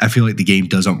 I feel like the game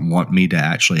doesn't want me to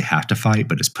actually have to fight,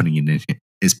 but it's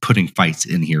putting fights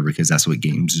in here because that's what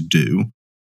games do,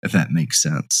 if that makes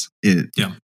sense.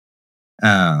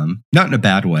 Not in a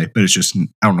bad way, but it's just,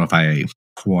 I don't know if I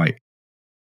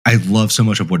love so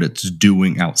much of what it's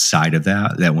doing outside of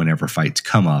that whenever fights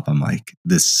come up, I'm like,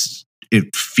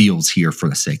 it feels here for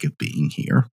the sake of being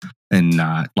here and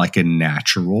not like a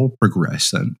natural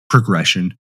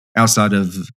progression outside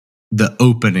of the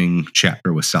opening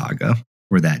chapter with Saga,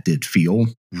 where that did feel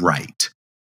right.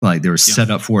 Like there was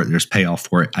setup for it, there's payoff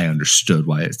for it. I understood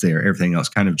why it's there. Everything else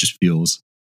kind of just feels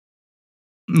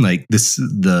like this.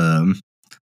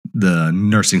 The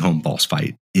nursing home boss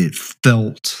fight, it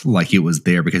felt like it was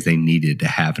there because they needed to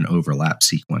have an overlap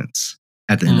sequence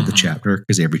at the end of the chapter,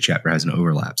 because every chapter has an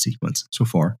overlap sequence so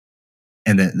far,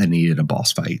 and then they needed a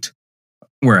boss fight.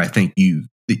 Where I think you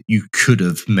could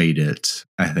have made it,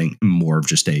 I think, more of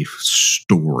just a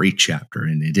story chapter,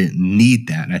 and it didn't need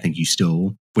that. And I think you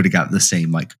still would have got the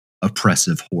same like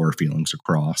oppressive horror feelings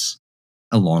across,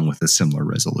 along with a similar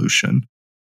resolution.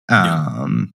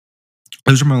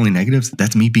 Those are my only negatives.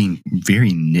 That's me being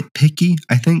very nitpicky,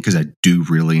 I think, because I do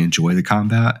really enjoy the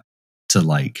combat. To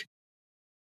like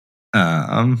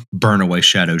burn away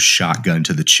Shadow's shotgun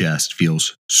to the chest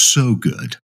feels so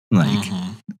good. Like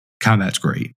combat's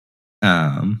great.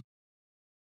 But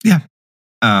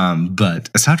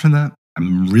aside from that,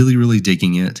 I'm really, really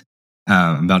digging it.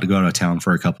 I'm about to go out of town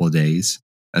for a couple of days,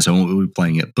 so I won't be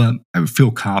playing it, but I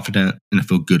feel confident and I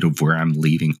feel good of where I'm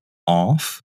leaving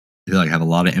off. I feel like I have a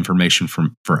lot of information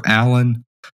for Alan.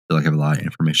 I feel like I have a lot of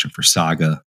information for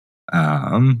Saga.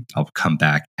 I'll come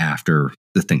back after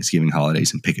the Thanksgiving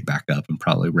holidays and pick it back up and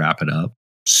probably wrap it up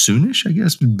soonish, I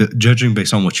guess, judging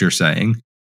based on what you're saying.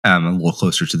 I'm a little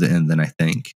closer to the end than I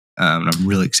think. And I'm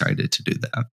really excited to do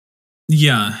that.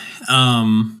 Yeah.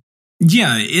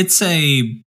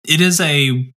 It is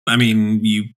I mean,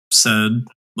 you said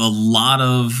a lot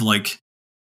of like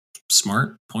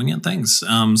smart, poignant things. So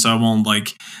I won't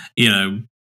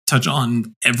touch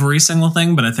on every single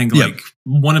thing, but I think like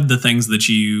one of the things that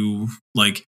you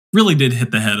like really did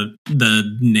hit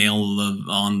the nail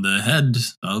on the head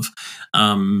of,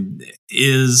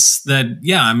 is that,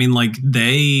 I mean, like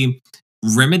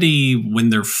Remedy, when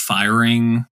they're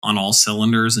firing on all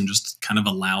cylinders and just kind of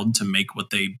allowed to make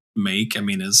what they make, I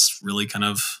mean, is really kind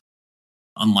of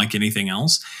unlike anything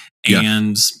else. Yeah.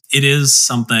 And it is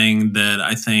something that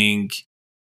I think,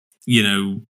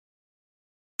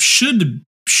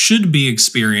 should be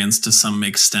experienced to some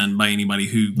extent by anybody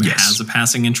who has a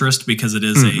passing interest, because it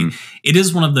is it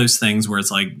is one of those things where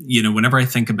it's like, whenever I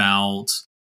think about,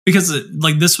 because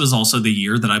this was also the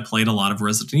year that I played a lot of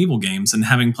Resident Evil games, and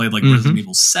having played like Resident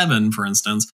Evil 7, for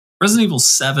instance, Resident Evil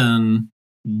 7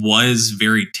 was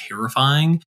very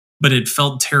terrifying, but it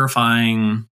felt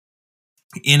terrifying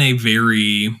in a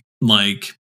very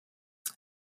like,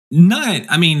 not,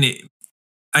 I mean,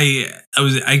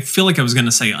 I feel like I was going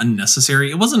to say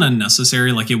unnecessary. It wasn't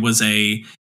unnecessary. Like it was the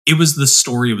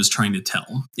story it was trying to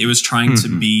tell. It was trying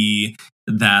to be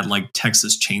that like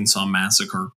Texas Chainsaw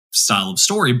Massacre style of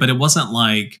story, but it wasn't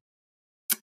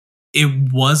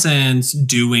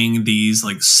doing these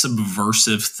like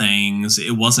subversive things.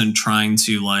 It wasn't trying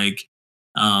to like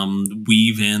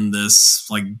weave in this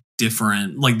like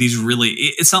different, like these really,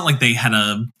 it's not like they had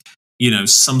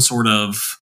some sort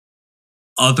of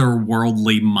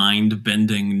otherworldly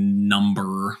mind-bending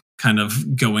number kind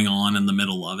of going on in the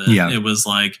middle of it. Yeah. It was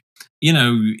like,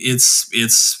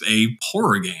 it's a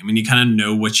horror game, and you kind of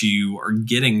know what you are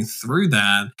getting through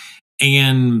that.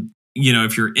 And,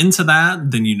 if you're into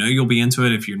that, then you'll be into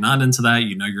it. If you're not into that,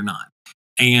 you're not.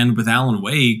 And with Alan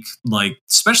Wake, like,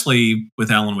 especially with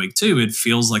Alan Wake 2, it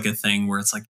feels like a thing where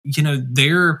it's like,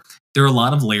 there are a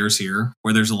lot of layers here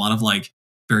where there's a lot of like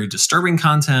very disturbing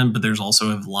content, but there's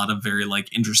also a lot of very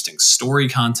like interesting story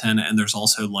content. And there's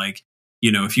also like,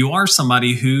 if you are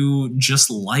somebody who just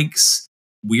likes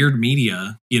weird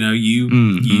media,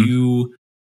 you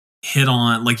hit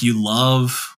on, like, you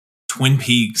love Twin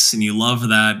Peaks, and you love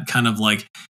that kind of like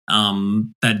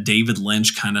that David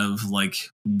Lynch kind of like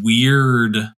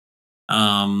weird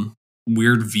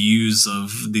views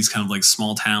of these kind of like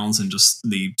small towns and just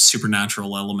the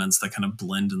supernatural elements that kind of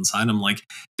blend inside them. Like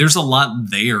there's a lot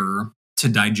there to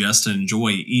digest and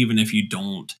enjoy, even if you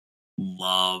don't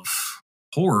love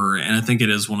horror. And I think it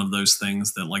is one of those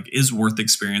things that like is worth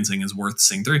experiencing, is worth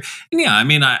seeing through. And I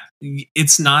mean,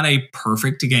 it's not a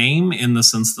perfect game in the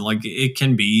sense that like it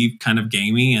can be kind of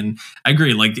gamey. And I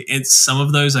agree, like it's some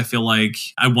of those, I feel like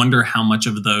I wonder how much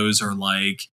of those are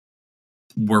like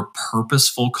were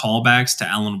purposeful callbacks to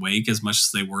Alan Wake as much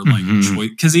as they were like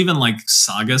because even like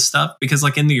Saga stuff, because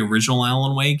like in the original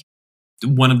Alan Wake,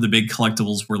 one of the big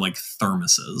collectibles were like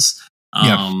thermoses.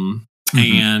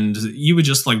 And you would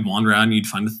just like wander out and you'd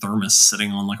find a thermos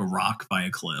sitting on like a rock by a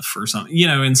cliff or something,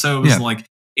 and so it was like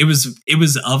it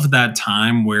was of that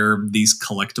time where these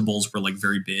collectibles were like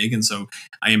very big. And so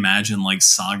I imagine like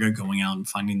Saga going out and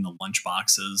finding the lunch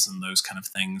boxes and those kind of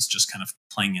things, just kind of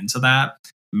playing into that.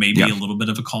 Maybe a little bit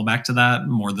of a callback to that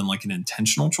more than like an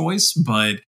intentional choice.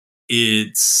 But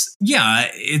it's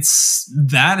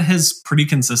that has pretty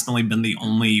consistently been the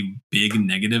only big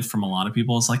negative from a lot of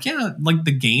people. It's like, yeah, like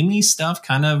the gamey stuff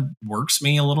kind of works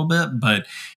me a little bit, but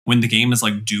when the game is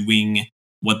like doing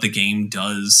what the game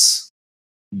does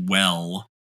well,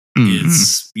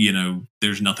 it's, you know,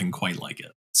 there's nothing quite like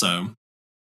it. So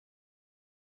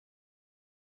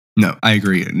no, I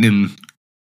agree. And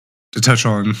to touch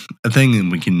on a thing,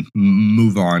 and we can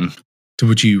move on to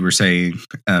what you were saying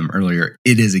earlier,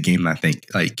 it is a game I think,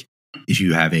 like, if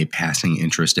you have a passing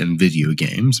interest in video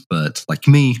games, but like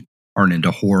me, aren't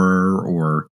into horror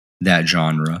or that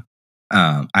genre.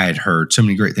 I had heard so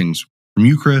many great things from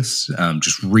you, Chris,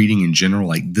 just reading in general.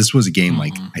 Like, this was a game,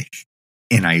 like,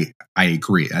 I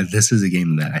agree. This is a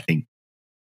game that I think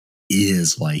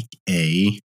is like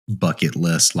a bucket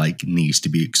list, like, needs to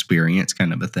be experienced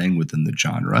kind of a thing within the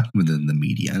genre, within the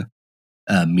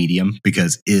medium,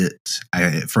 because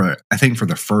I think for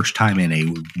the first time in a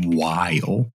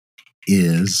while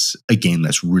is a game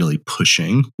that's really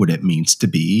pushing what it means to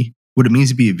be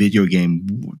a video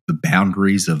game, the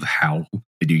boundaries of how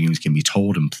video games can be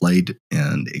told and played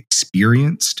and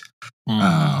experienced.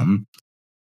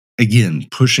 Again,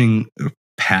 pushing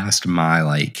past my,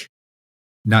 like,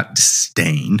 not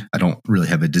disdain. I don't really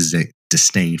have a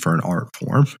disdain for an art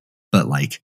form, but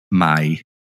like my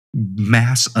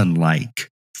mass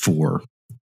unlike for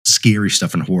scary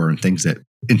stuff and horror and things that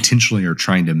intentionally are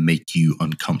trying to make you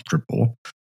uncomfortable.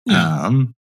 I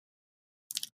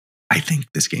think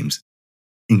this game's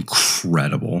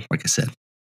incredible. Like I said,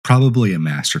 probably a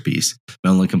masterpiece.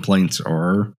 My only complaints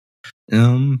are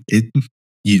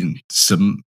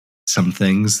some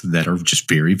things that are just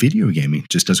very video gaming.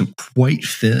 Just doesn't quite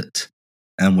fit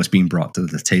what's being brought to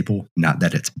the table. Not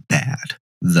that it's bad,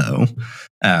 though.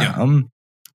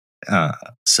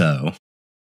 So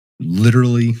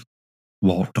literally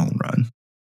walk, don't run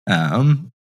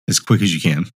as quick as you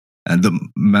can. And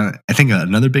I think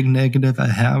another big negative I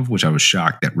have, which I was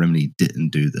shocked that Remedy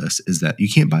didn't do this, is that you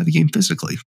can't buy the game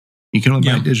physically. You can only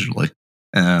buy it digitally.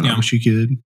 I wish you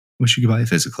could buy it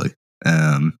physically.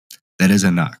 That is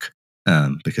a knock,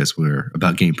 because we're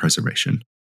about game preservation,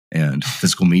 and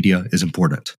physical media is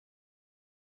important.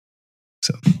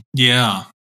 So yeah,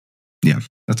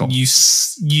 that's all. You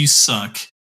suck.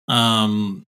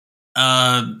 I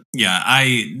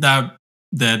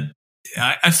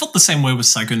felt the same way with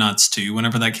Psychonauts 2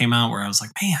 whenever that came out, where I was like,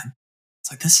 man,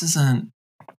 it's like, this isn't.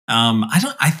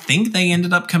 I think they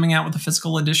ended up coming out with a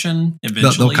physical edition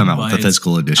eventually. They'll come out with a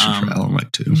physical edition for Alan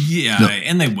Wake 2. Yeah,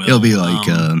 and they will. It'll be like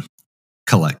a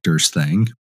collector's thing.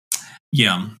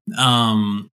 Yeah.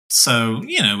 So,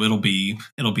 you know, it'll be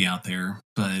out there,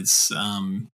 but it's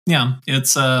I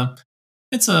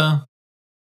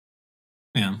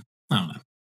don't know.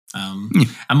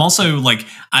 I'm also like,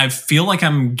 I feel like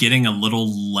I'm getting a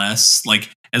little less, like,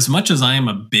 as much as I am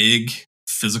a big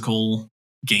physical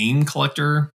game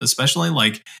collector, especially,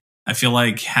 like, I feel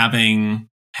like having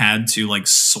had to, like,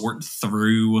 sort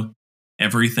through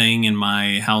everything in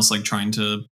my house, like trying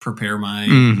to prepare my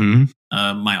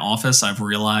my office, I've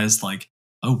realized, like,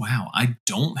 oh wow, I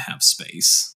don't have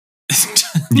space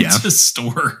to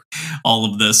store all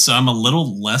of this. So I'm a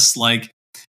little less, like,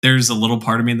 there's a little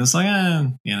part of me that's like,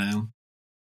 you know,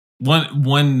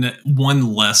 one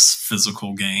less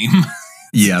physical game.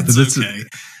 Yeah, but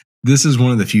this is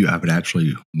one of the few I would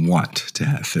actually want to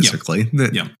have physically.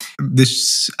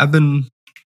 I've been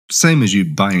same as you,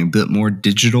 buying a bit more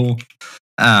digital,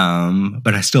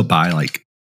 but I still buy, like,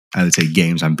 I would say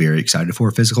games I'm very excited for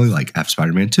physically. Like, I have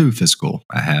Spider-Man 2 physical.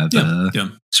 I have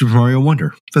Super Mario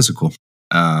Wonder physical.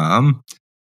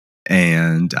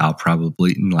 And I'll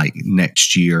probably, like,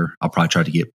 next year, I'll probably try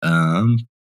to get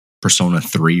Persona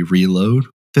 3 Reload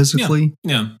physically,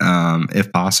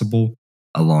 if possible,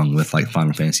 along with, like,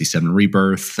 Final Fantasy 7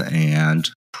 Rebirth, and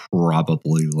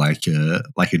probably like a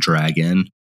Dragon,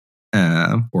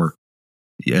 or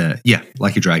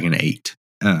Like a Dragon 8,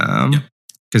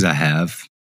 because I have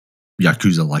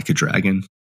Yakuza Like a Dragon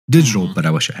digital, but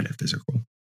I wish I had it physical.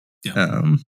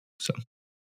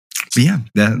 But yeah,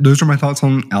 those are my thoughts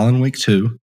on Alan Wake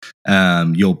 2.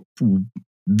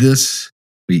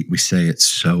 We say it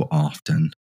so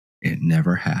often, it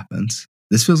never happens.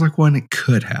 This feels like one it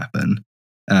could happen,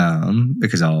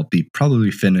 because I'll be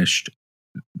probably finished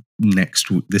next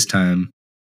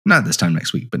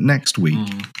next week, but next week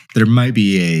there might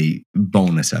be a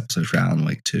bonus episode for Alan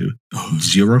Wake 2.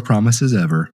 Zero promises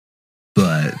ever,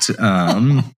 but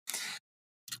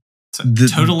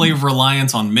totally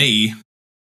reliant on me.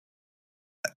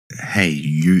 Hey,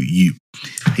 he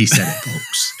said it,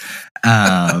 folks.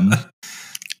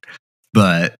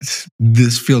 But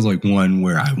this feels like one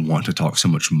where I want to talk so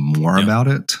much more about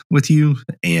it with you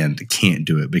and can't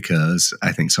do it because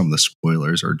I think some of the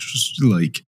spoilers are just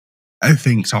like, I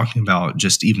think talking about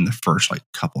just even the first like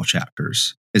couple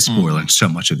chapters is spoiling so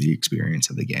much of the experience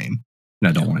of the game. And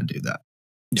I don't want to do that.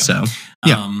 Yeah. So,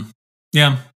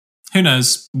 yeah. Who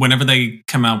knows? Whenever they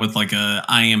come out with like a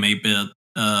I am 8-bit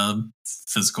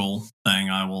physical thing,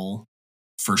 I will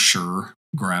for sure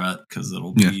grab it because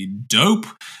it'll be dope.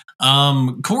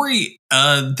 Corey,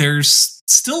 there's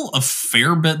still a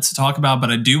fair bit to talk about,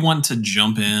 but I do want to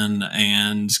jump in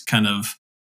and kind of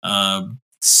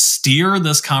steer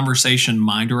this conversation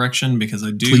my direction because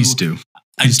I do. Please do.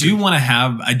 I do want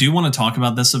to talk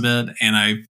about this a bit, and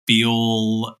I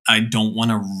feel I don't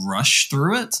want to rush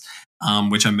through it,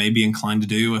 which I may be inclined to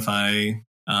do if I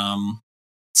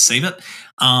save it.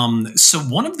 So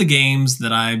one of the games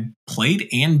that I played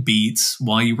and beat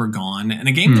while you were gone, and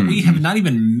a game that we have not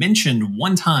even mentioned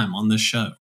one time on this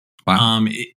show,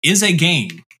 is a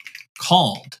game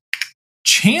called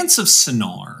Chants of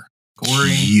Sennaar. Corey,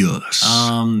 yes.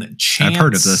 Chants, I've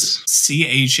heard of this.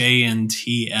 CHANTS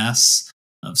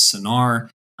of Sennaar.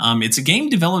 It's a game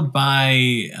developed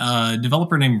by a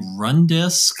developer named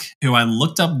Rundisk, who I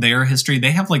looked up their history.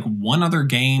 They have like one other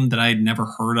game that I had never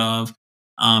heard of.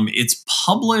 It's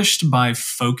published by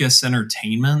Focus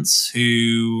Entertainments,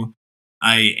 who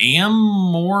I am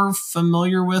more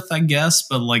familiar with, I guess,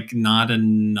 but like not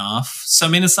enough. So I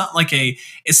mean, it's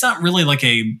not really like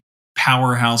a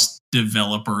powerhouse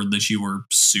developer that you were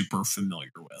super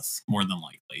familiar with, more than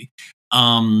likely.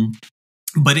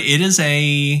 But it's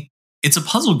a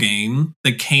puzzle game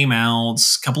that came out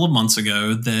a couple of months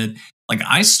ago that like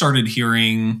I started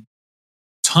hearing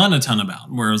a ton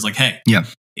about, where I was like, hey,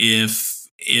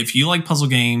 if you like puzzle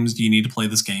games, you need to play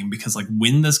this game because like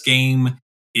when this game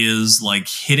is like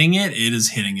hitting it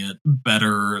is hitting it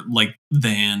better like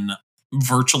than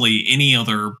virtually any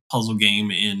other puzzle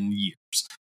game in years.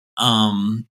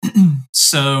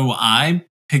 So I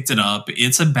picked it up.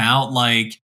 It's about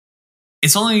like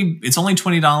it's only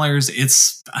 $20.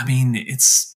 It's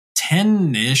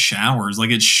 10-ish hours. Like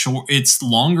it's short. It's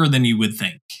longer than you would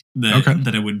think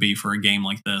that it would be for a game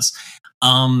like this.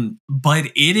 But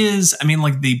it is, I mean,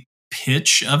 like the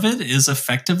pitch of it is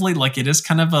effectively like it is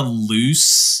kind of a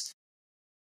loose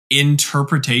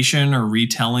interpretation or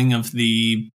retelling of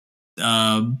the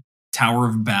Tower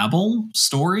of Babel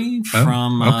story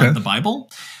from the Bible.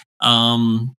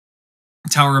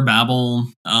 Tower of Babel,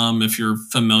 if you're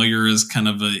familiar, is kind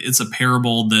of it's a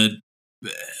parable that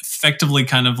effectively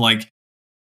kind of like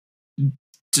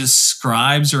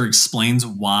describes or explains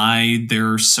why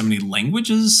there are so many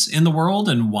languages in the world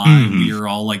and why we are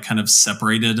all like kind of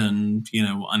separated and, you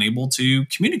know, unable to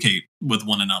communicate with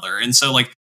one another. And so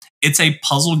like it's a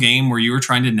puzzle game where you are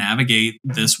trying to navigate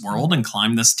this world and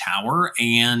climb this tower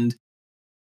and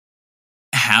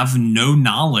have no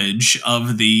knowledge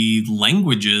of the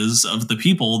languages of the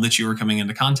people that you are coming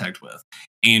into contact with.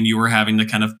 And you are having to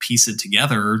kind of piece it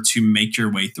together to make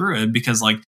your way through it because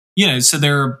like, you know, so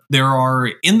there are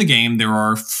in the game, there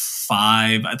are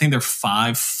 5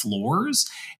 floors,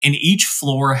 and each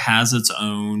floor has its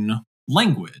own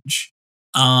language,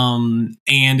 and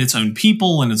its own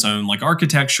people and its own like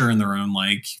architecture and their own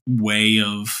like way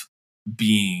of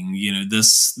being. You know,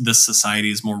 this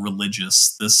society is more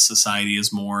religious. This society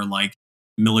is more like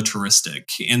militaristic.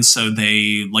 And so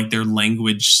they like their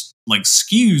language like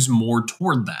skews more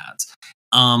toward that.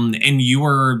 And you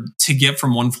are to get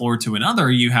from one floor to another,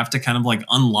 you have to kind of like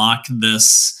unlock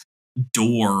this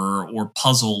door or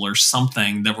puzzle or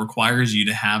something that requires you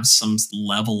to have some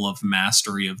level of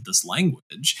mastery of this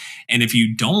language. And if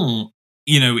you don't,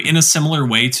 you know, in a similar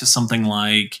way to something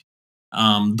like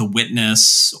The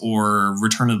Witness or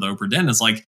Return of the Obra Dinn, is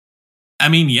like, I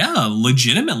mean, yeah,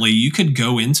 legitimately, you could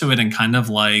go into it and kind of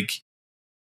like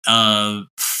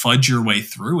fudge your way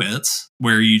through it,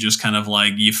 where you just kind of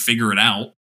like you figure it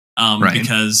out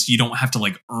because you don't have to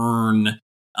like earn.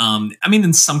 I mean,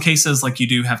 in some cases, like you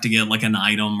do have to get like an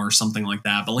item or something like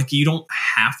that, but like you don't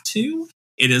have to.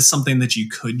 It is something that you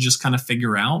could just kind of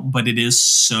figure out, but it is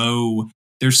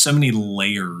there's so many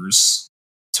layers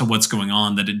to what's going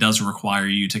on that it does require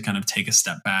you to kind of take a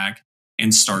step back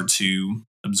and start to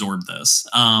absorb this.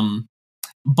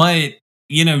 But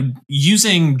you know,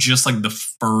 using just like the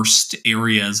first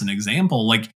area as an example,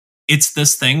 like it's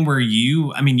this thing where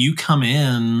you come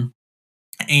in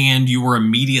and you are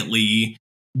immediately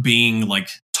being like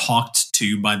talked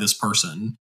to by this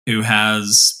person who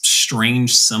has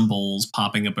strange symbols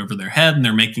popping up over their head, and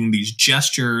they're making these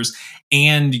gestures,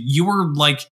 and you're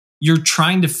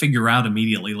trying to figure out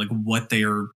immediately like what they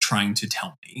are trying to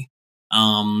tell me.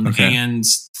 And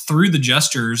through the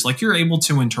gestures, like you're able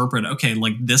to interpret, okay,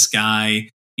 like this guy,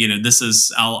 you know, this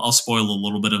is, I'll spoil a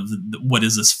little bit of what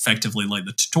is effectively like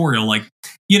the tutorial. Like,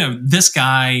 you know, this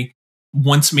guy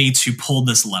wants me to pull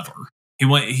this lever.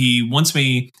 He wants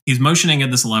me, he's motioning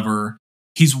at this lever.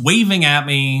 He's waving at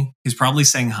me. He's probably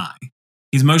saying hi.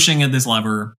 He's motioning at this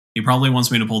lever. He probably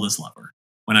wants me to pull this lever.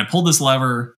 When I pull this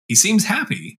lever, he seems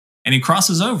happy and he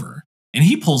crosses over and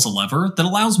he pulls a lever that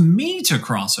allows me to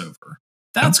cross over.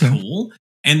 That's cool.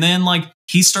 And then like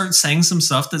he starts saying some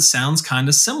stuff that sounds kind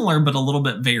of similar, but a little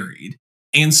bit varied.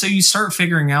 And so you start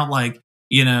figuring out like,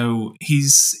 you know,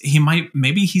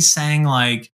 maybe he's saying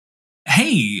like,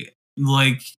 hey,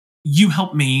 like you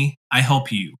help me, I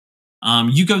help you.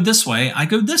 You go this way, I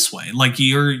go this way. Like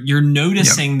you're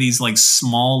noticing these like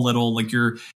small little, like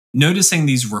you're noticing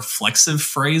these reflexive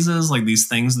phrases, like these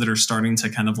things that are starting to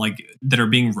kind of like, that are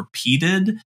being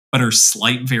repeated, but are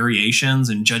slight variations,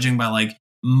 and judging by like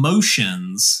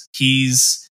motions,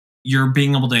 you're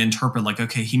being able to interpret like,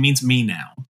 okay, he means me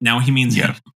now. Now he means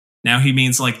him. Now he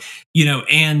means like, you know,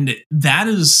 and that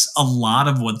is a lot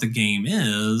of what the game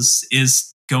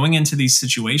is going into these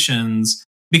situations,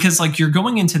 because like you're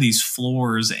going into these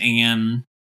floors and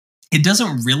it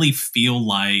doesn't really feel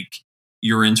like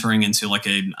you're entering into like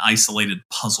an isolated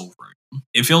puzzle room.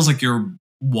 It feels like you're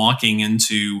walking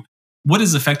into what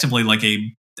is effectively like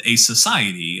a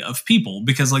society of people,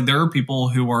 because like there are people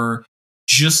who are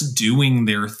just doing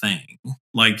their thing.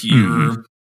 Like you're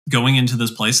going into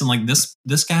this place and like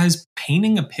this guy's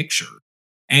painting a picture.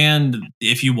 And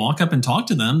if you walk up and talk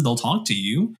to them, they'll talk to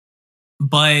you,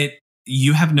 but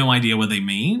you have no idea what they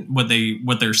mean, what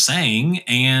they're saying,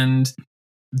 and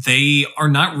they are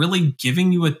not really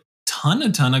giving you a ton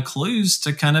of clues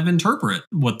to kind of interpret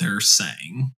what they're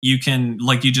saying. You can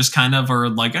like, you just kind of are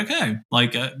like, okay,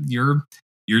 like you're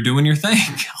doing your thing.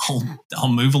 I'll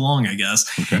move along, I guess.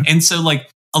 Okay. And so like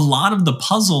a lot of the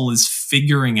puzzle is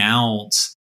figuring out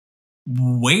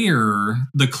where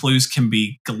the clues can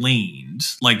be gleaned.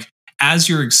 Like as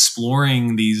you're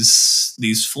exploring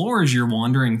these floors, you're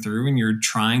wandering through and you're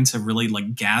trying to really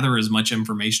like gather as much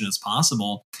information as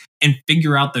possible and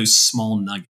figure out those small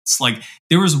nuggets. Like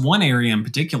there was one area in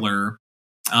particular,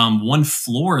 one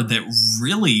floor that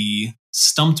really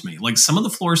stumped me. Like some of the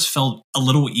floors felt a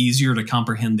little easier to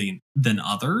comprehend than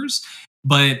others,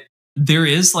 but there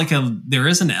is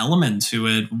an element to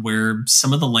it where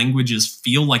some of the languages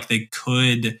feel like they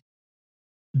could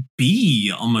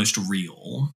be almost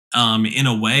real, in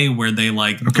a way where they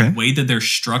like the way that they're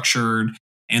structured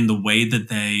and the way that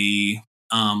they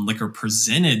like are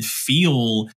presented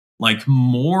feel like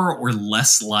more or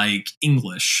less like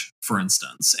English, for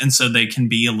instance. And so they can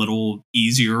be a little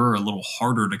easier or a little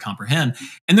harder to comprehend.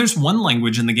 And there's one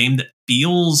language in the game that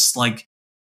feels like,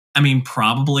 I mean,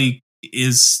 probably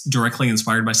is directly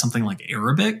inspired by something like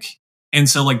Arabic. And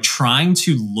so like trying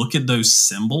to look at those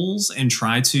symbols and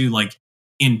try to like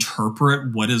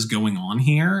interpret what is going on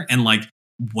here, and like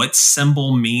what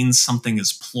symbol means something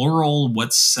is plural,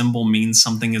 what symbol means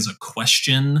something is a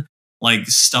question, like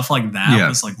stuff like that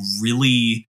was like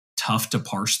really tough to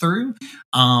parse through.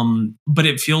 But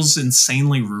it feels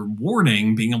insanely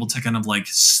rewarding being able to kind of like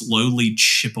slowly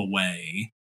chip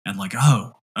away and like,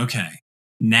 oh, okay,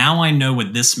 now I know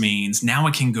what this means. Now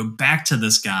I can go back to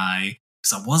this guy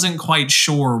because I wasn't quite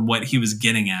sure what he was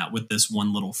getting at with this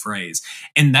one little phrase.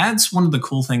 And that's one of the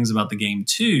cool things about the game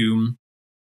too,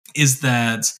 is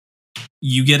that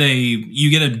you get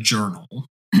a journal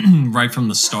right from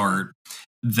the start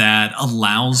that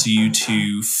allows you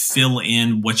to fill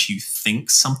in what you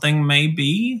think something may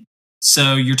be.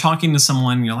 So you're talking to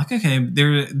someone, you're like, okay,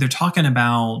 they're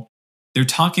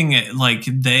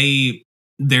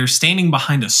standing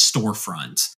behind a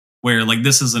storefront, where like,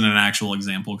 this isn't an actual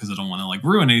example because I don't want to like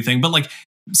ruin anything, but like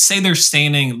say they're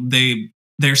standing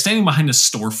behind a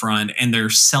storefront and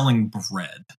they're selling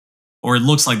bread, or it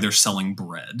looks like they're selling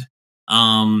bread.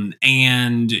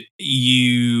 And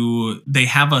they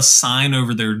have a sign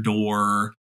over their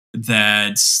door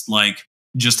that's like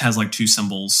just has like two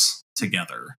symbols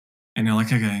together, and you're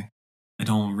like, okay, I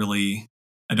don't really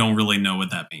know what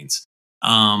that means.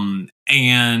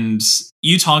 And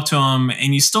you talk to them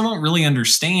and you still don't really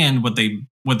understand what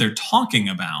they're talking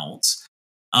about.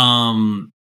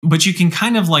 But you can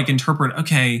kind of like interpret,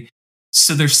 okay,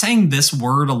 so they're saying this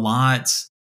word a lot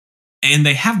and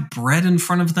they have bread in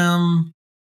front of them.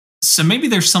 So maybe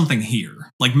there's something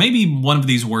here. Like maybe one of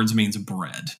these words means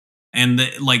bread. And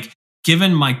like,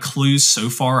 given my clues so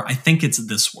far, I think it's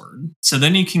this word. So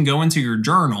then you can go into your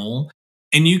journal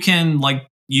and you can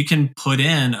put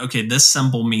in, okay, this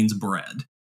symbol means bread.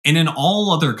 And in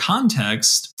all other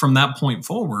context from that point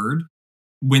forward,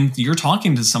 when you're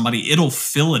talking to somebody, it'll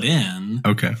fill it in.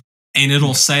 Okay. And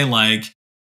it'll say like,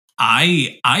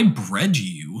 I bred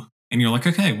you. And you're like,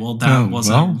 okay, well, that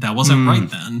wasn't right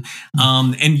then.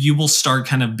 And you will start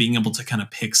kind of being able to kind of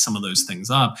pick some of those things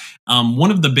up. One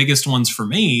of the biggest ones for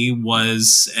me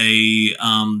was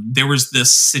there was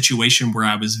this situation where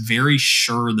I was very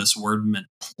sure this word meant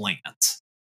plant.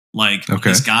 Like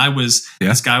this guy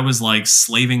was like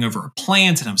slaving over a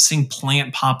plant, and I was seeing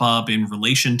plant pop up in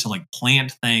relation to like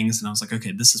plant things. And I was like,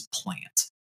 okay, this is plant.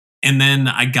 And then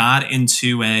I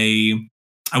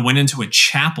went into a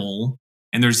chapel,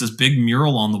 and there's this big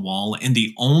mural on the wall, and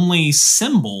the only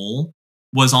symbol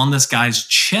was on this guy's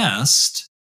chest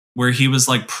where he was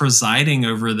like presiding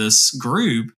over this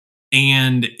group,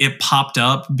 and it popped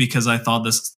up because I thought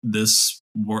this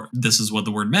is what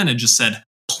the word meant. It just said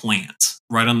plant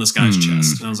right on this guy's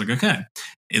chest. And I was like, okay,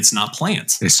 it's not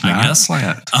plant. It's not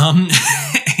plant.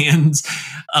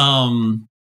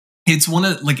 It's one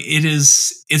of like,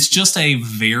 it's just a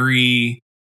very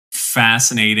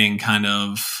fascinating kind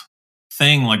of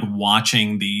thing, like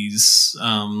watching these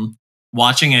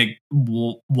watching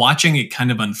it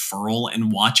kind of unfurl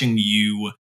and watching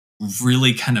you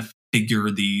really kind of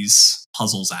figure these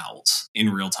puzzles out in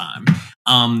real time.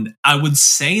 I would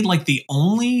say like the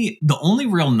only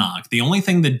real knock, the only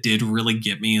thing that did really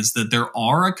get me is that there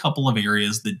are a couple of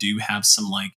areas that do have some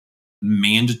like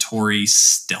mandatory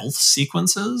stealth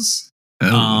sequences.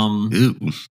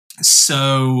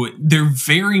 So they're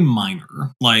very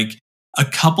minor. Like a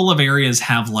couple of areas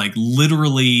have like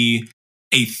literally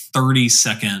a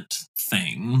 30-second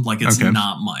thing. Like it's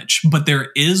not much, but there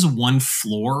is one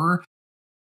floor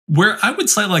where I would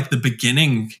say like the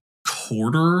beginning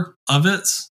quarter of it,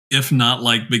 if not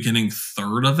like beginning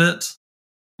third of it,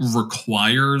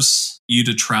 requires you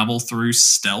to travel through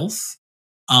stealth.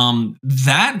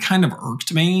 That kind of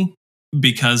irked me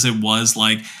because it was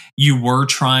like you were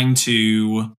trying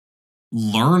to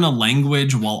learn a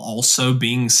language while also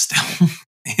being stealth.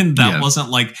 And that wasn't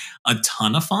like a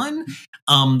ton of fun.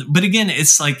 But again,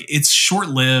 it's like, it's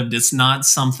short-lived. It's not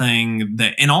something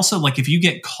that, and also like if you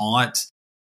get caught,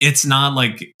 it's not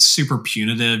like super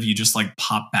punitive. You just like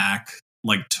pop back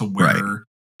like to where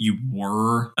you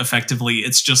were effectively.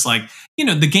 It's just like,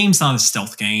 the game's not a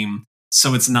stealth game.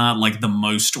 So it's not like the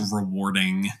most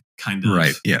rewarding kind of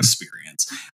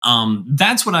experience.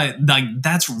 That's what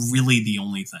that's really the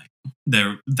only thing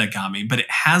that got me. But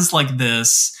it has like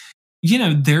this,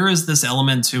 there is this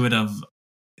element to it of,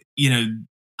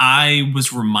 I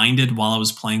was reminded while I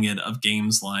was playing it of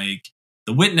games like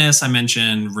The Witness, I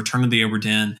mentioned, Return of the Obra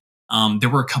Dinn. There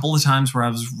were a couple of times where I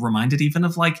was reminded even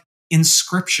of like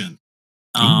Inscription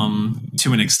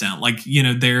to an extent. Like,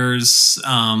 there's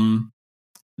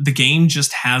the game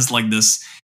just has like this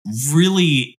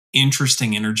really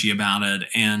interesting energy about it,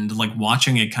 and like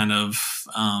watching it kind of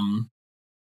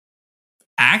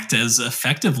act as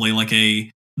effectively like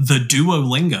the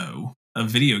Duolingo of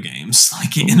video games,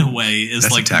 like in a way,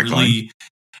 is like really,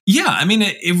 I mean,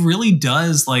 it really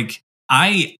does. Like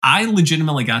I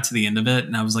legitimately got to the end of it,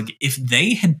 and I was like, if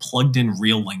they had plugged in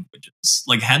real languages,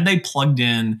 like had they plugged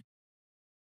in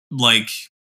like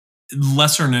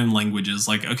lesser known languages,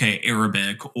 like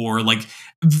Arabic, or like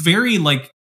very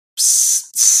like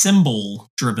symbol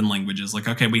driven languages, like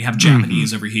we have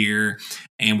Japanese over here,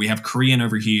 and we have Korean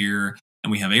over here,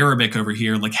 and we have Arabic over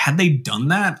here. Like had they done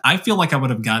that, I feel like I would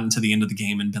have gotten to the end of the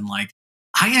game and been like,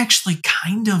 I actually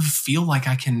kind of feel like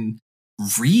I can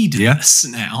read this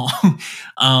now.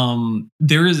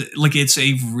 There is like,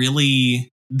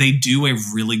 they do a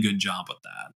really good job of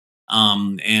that.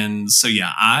 And so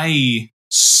I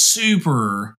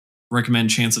super recommend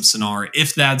Chants of Sennaar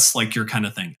if that's like your kind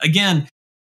of thing. Again,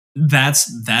 that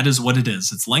is what it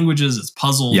is. It's languages, it's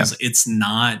puzzles. Yeah. It's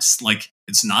not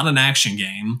an action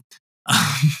game.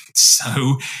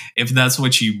 So if that's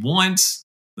what you want,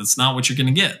 that's not what you're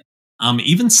going to get.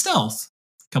 Even stealth,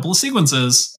 a couple of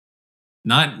sequences,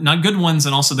 not good ones,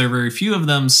 and also there are very few of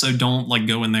them. So don't like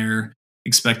go in there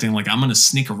expecting like I'm going to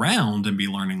sneak around and be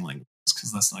learning languages,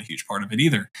 because that's not a huge part of it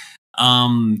either.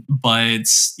 But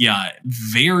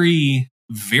very,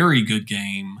 very good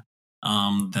game.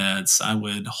 That I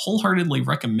would wholeheartedly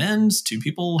recommend to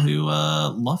people who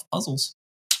love puzzles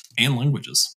and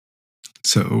languages.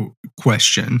 So,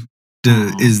 question: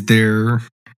 is there,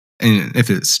 and if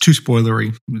it's too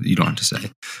spoilery, you don't have to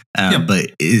say.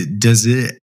 But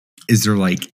is there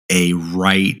like a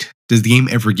right? Does the game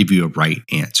ever give you a right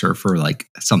answer for like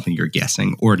something you're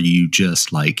guessing, or do you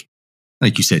just like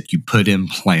you said, you put in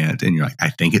plant and you're like, I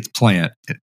think it's plant?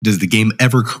 Does the game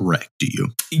ever correct you?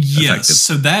 Yes.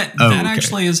 So that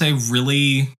actually is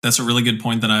that's a really good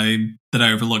point that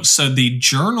I overlooked. So the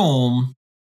journal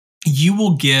you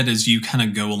will get as you kind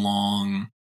of go along,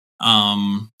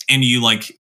 and you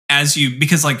like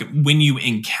because like when you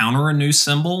encounter a new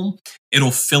symbol,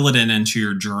 it'll fill it into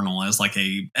your journal as like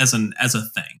as a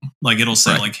thing. Like it'll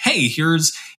say like, hey,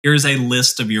 here's a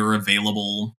list of your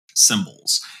available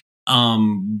symbols.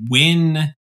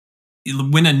 When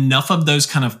enough of those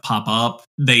kind of pop up,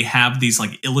 they have these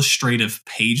like illustrative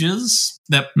pages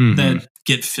that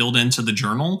get filled into the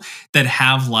journal that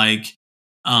have like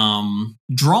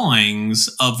drawings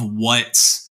of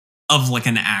like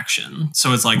an action.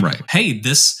 So it's like, hey,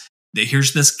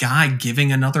 here's this guy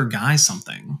giving another guy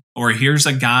something, or here's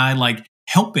a guy like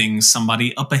helping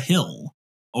somebody up a hill,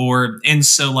 and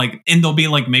there'll be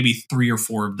like maybe 3 or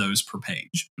 4 of those per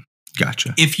page.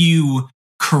 Gotcha. If you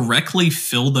correctly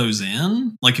fill those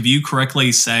in, like if you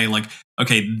correctly say like,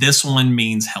 okay, this one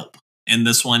means help and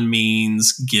this one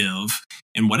means give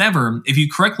and whatever, if you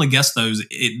correctly guess those,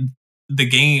 the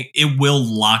game, it will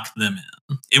lock them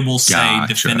in. It will say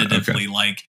definitively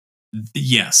like,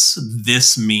 yes,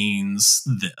 this means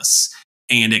this,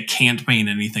 and it can't mean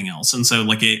anything else. And so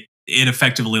like it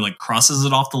effectively like crosses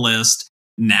it off the list.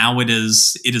 Now it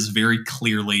is very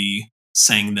clearly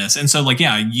saying this. And so like,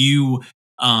 yeah,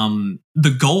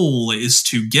 the goal is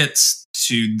to get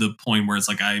to the point where it's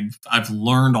like, I've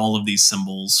learned all of these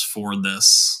symbols for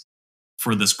this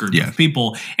group of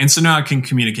people. And so now I can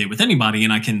communicate with anybody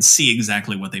and I can see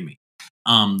exactly what they mean.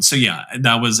 So yeah,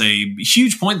 that was a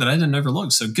huge point that I didn't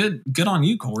overlook. So good on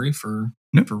you, Corey, for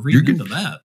reading into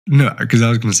that. No, because I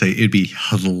was going to say it'd be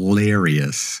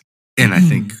hilarious. And I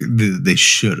think they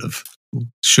should have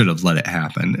let it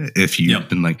happen if you've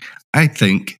been like, I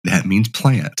think that means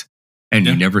plant. And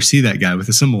you never see that guy with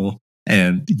a symbol.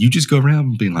 And you just go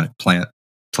around being like, plant,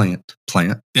 plant,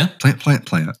 plant, plant, plant,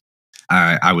 plant.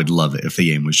 I would love it if the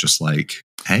game was just like,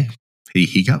 hey,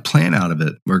 he got plant out of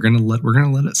it. We're gonna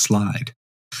let it slide.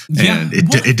 And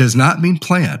it does not mean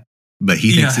plant, but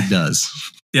he thinks it does.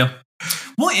 Yeah.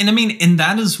 Well, and I mean, and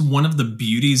that is one of the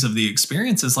beauties of the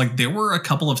experience is like there were a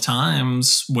couple of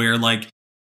times where like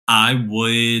I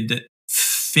would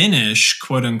finish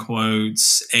quote unquote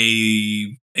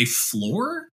a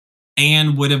floor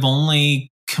and would have only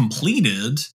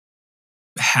completed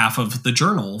half of the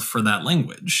journal for that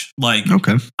language. Like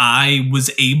I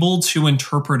was able to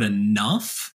interpret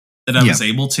enough that I was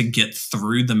able to get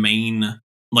through the main,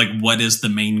 like what is the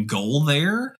main goal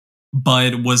there,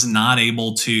 but was not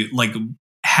able to like,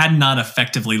 had not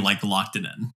effectively like locked it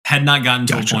in, had not gotten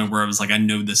to a point where I was like, I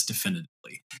know this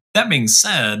definitively. That being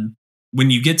said, when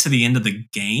you get to the end of the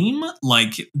game,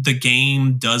 like the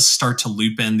game does start to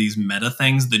loop in these meta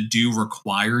things that do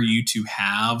require you to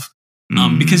have,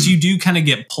 because you do kind of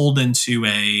get pulled into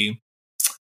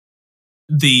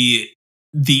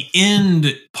the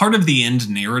end. Part of the end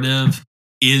narrative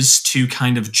is to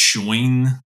kind of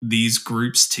join these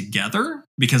groups together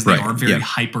because they are very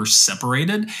hyper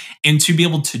separated. And to be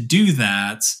able to do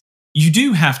that, you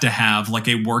do have to have like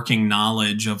a working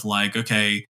knowledge of like,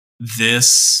 okay,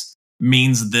 this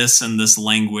means this in this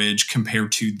language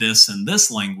compared to this in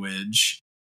this language.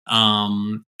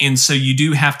 And so you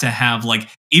do have to have like,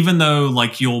 even though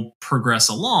like you'll progress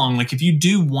along, like if you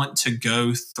do want to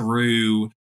go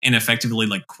through and effectively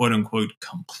like quote unquote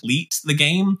complete the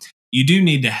game, you do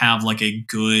need to have like a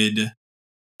good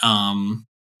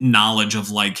knowledge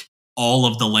of like all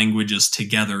of the languages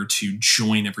together to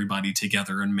join everybody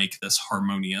together and make this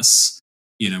harmonious,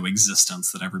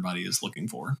 existence that everybody is looking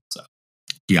for. So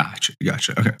Gotcha.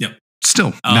 Okay. Yep.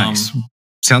 Still nice.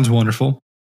 Sounds wonderful.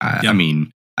 I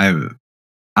mean,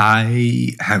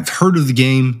 I have heard of the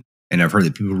game and I've heard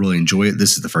that people really enjoy it.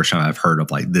 This is the first time I've heard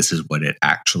of like, this is what it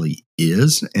actually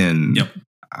is. And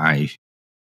I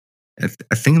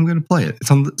think I'm going to play it.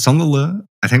 It's on the list.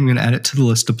 I think I'm going to add it to the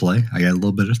list to play. I got a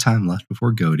little bit of time left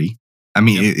before GOTY. I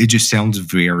mean, it just sounds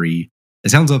it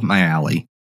sounds up my alley.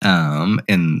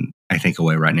 And I think a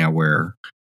way right now where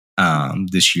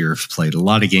this year I've played a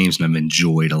lot of games and I've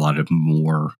enjoyed a lot of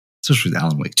more, especially with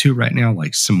Alan Wake 2 right now,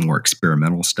 like some more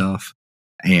experimental stuff.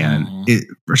 And it,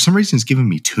 for some reason, it's giving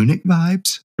me Tunic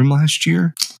vibes from last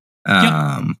year.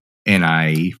 And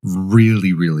I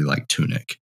really, really like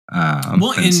Tunic.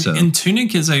 And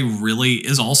Tunic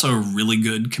is also a really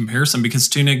good comparison because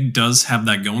Tunic does have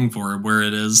that going for it, where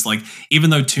it is like,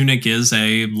 even though Tunic is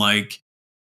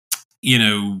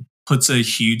puts a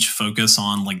huge focus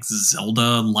on like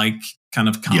Zelda-like kind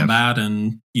of combat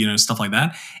and, stuff like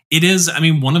that. It is, I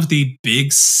mean, one of the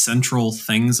big central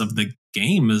things of the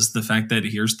game is the fact that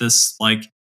here's this like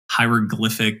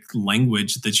hieroglyphic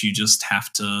language that you just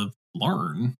have to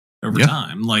learn over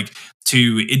time. Like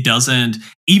it doesn't,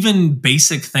 even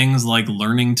basic things like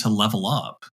learning to level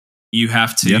up, you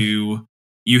have to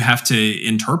you have to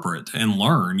interpret and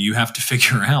learn. You have to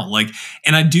figure out, like,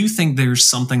 and I do think there's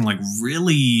something like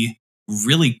really,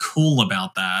 really cool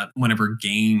about that whenever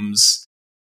games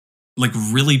like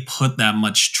really put that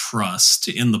much trust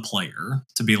in the player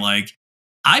to be like,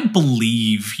 I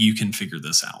believe you can figure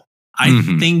this out. I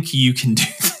think you can do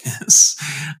this.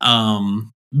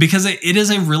 Because it is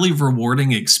a really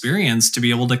rewarding experience to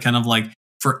be able to kind of like,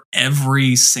 for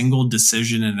every single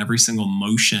decision and every single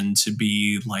motion to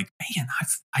be like, man,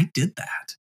 I did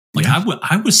that. Like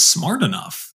I was smart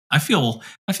enough. I feel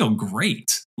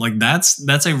great. Like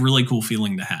that's a really cool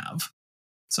feeling to have.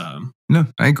 So no,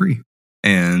 I agree.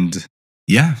 And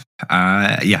yeah,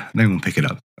 they're gonna pick it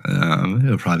up.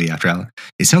 It'll probably be after Alan.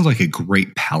 It sounds like a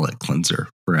great palate cleanser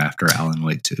for after Alan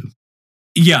Wake 2.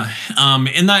 Yeah,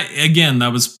 and that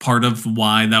was part of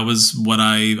why that was what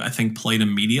I think played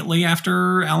immediately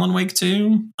after Alan Wake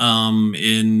 2.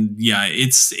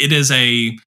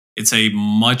 It's a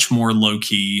much more low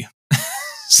key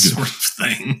sort of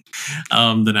thing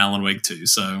than Alan Wake 2.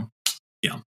 So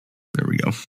yeah, there we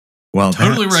go. Well,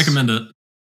 totally recommend it.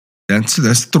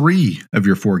 That's 3 of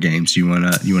your 4 games. You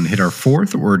wanna hit our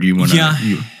 4th, or do you wanna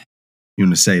you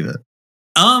wanna save it?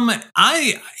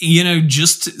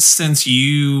 Just since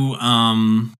you've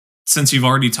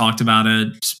already talked about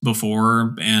it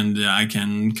before, and I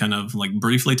can kind of like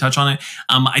briefly touch on it.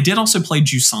 I did also play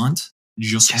Jusant.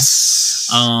 Yes.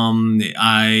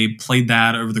 I played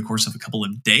that over the course of a couple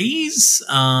of days.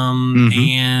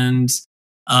 And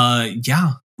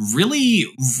really,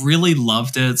 really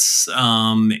loved it.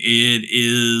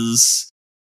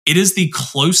 It is the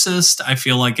closest I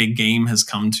feel like a game has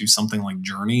come to something like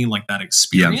Journey, like that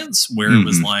experience where it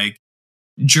was like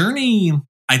Journey,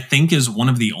 I think, is one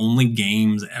of the only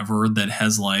games ever that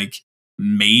has like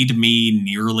made me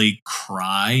nearly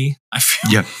cry. I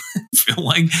feel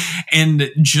like,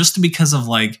 and just because of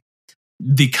like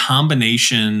the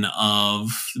combination of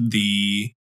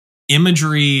the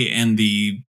imagery and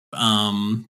the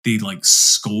like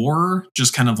score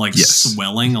just kind of like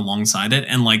swelling alongside it,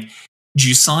 and like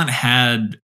Jusant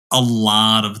had a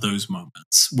lot of those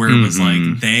moments where it was like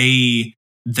they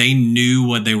knew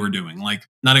what they were doing. Like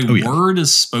not a word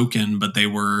is spoken, but they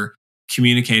were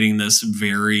communicating this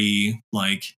very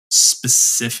like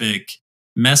specific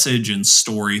message and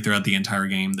story throughout the entire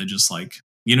game that just like,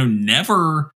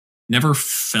 never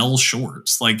fell short.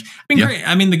 Like, great.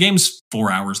 I mean, the game's 4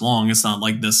 hours long. It's not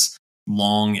like this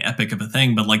long epic of a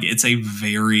thing, but like it's a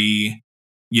very,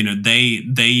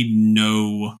 they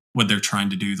know what they're trying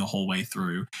to do the whole way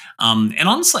through. And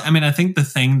honestly, I mean, I think the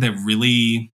thing that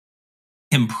really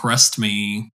impressed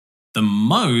me the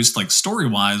most, like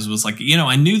story-wise, was like,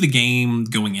 I knew the game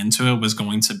going into it was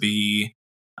going to be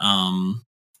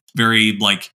very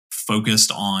like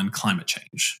focused on climate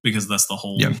change, because that's the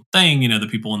whole thing. The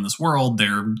people in this world,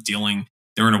 they're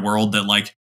in a world that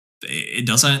like it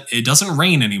doesn't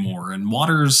rain anymore, and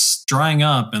water's drying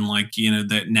up, and like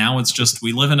that now it's just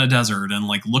we live in a desert, and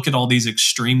like look at all these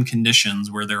extreme conditions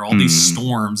where there are all these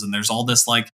storms, and there's all this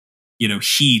like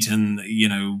heat, and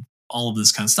all of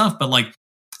this kind of stuff. But like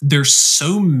there's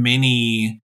so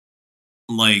many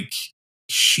like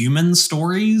human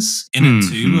stories in it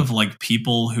too, of like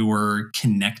people who are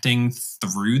connecting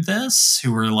through this,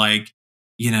 who are like,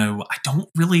 I don't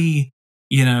really,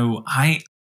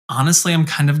 honestly, I'm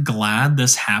kind of glad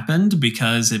this happened,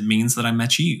 because it means that I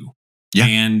met you. Yeah.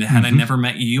 And had I never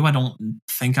met you, I don't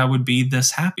think I would be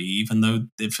this happy, even though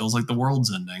it feels like the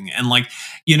world's ending. And like,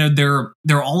 there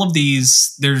are all of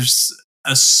these, there's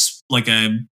a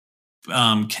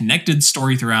connected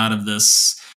story throughout of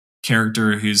this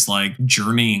character who's like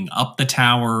journeying up the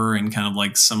tower, and kind of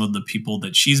like some of the people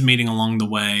that she's meeting along the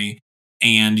way,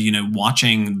 and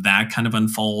watching that kind of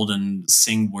unfold and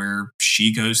seeing where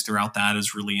she goes throughout that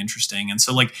is really interesting. And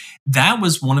so like that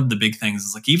was one of the big things,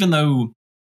 is like even though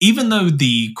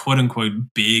the quote unquote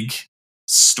big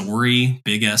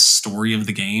ass story of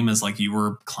the game is like you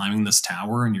were climbing this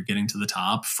tower and you're getting to the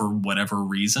top for whatever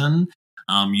reason,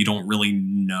 you don't really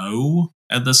know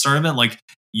at the start of it, like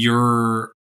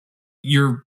you're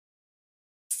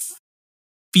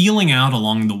feeling out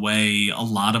along the way a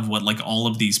lot of what like all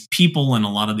of these people and a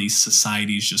lot of these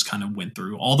societies just kind of went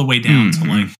through, all the way down to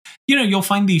like, you'll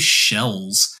find these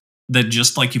shells that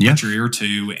just like you put your ear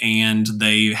to, and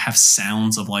they have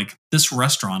sounds of like this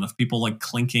restaurant of people like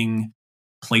clinking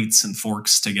plates and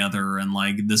forks together, and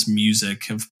like this music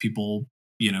of people,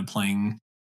 playing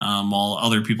while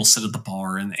other people sit at the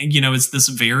bar. And it's this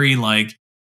very like,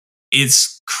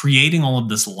 it's creating all of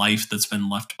this life that's been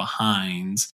left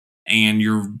behind. And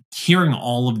you're hearing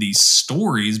all of these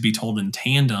stories be told in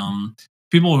tandem,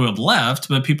 people who have left,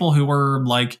 but people who are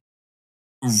like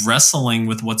wrestling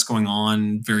with what's going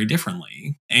on very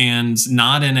differently, and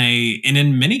not in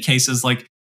in many cases, like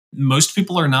most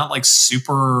people are not like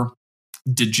super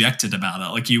dejected about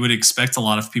it. Like you would expect a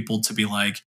lot of people to be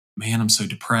like, man, I'm so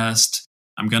depressed,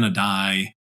 I'm gonna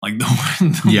die. Like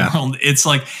the world, it's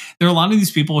like there are a lot of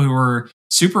these people who are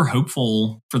super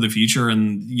hopeful for the future,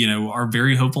 and are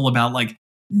very hopeful about like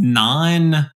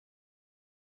non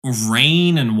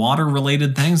rain and water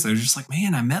related things. They're just like,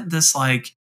 man, I met this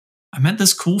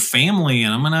cool family,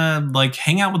 and I'm gonna like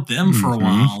hang out with them for a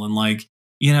while, and like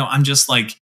I'm just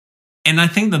like, and I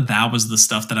think that was the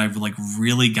stuff that I've like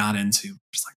really got into.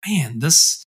 Just like, man,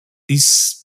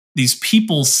 these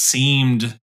people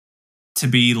seemed to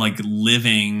be like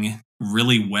living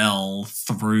really well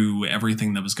through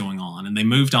everything that was going on, and they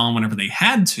moved on whenever they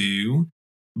had to,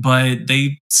 but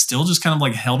they still just kind of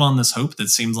like held on this hope that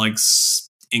seems like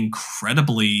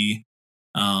incredibly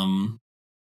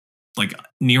like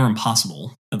near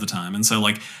impossible at the time. And so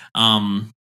like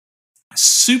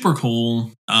super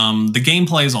cool. The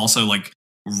gameplay is also like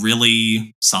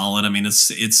really solid. I mean,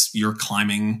 it's you're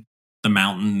climbing the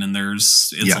mountain, and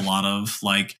it's a lot of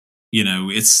like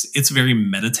it's very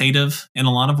meditative in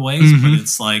a lot of ways, but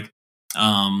it's like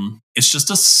it's just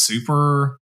a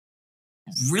super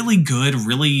really good,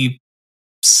 really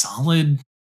solid,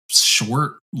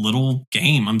 short little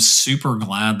game. I'm super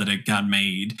glad that it got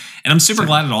made, and I'm super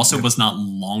glad it also was not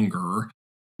longer,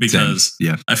 because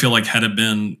I feel like had it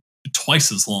been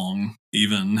twice as long,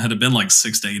 even had it been like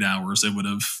 6 to 8 hours, it would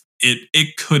have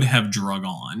it could have drug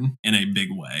on in a big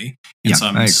way. And so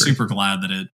I'm super glad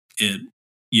that it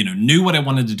knew what it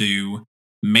wanted to do,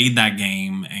 made that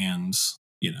game, and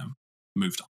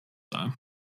moved on. So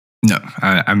no,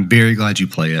 I'm very glad you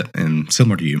play it, and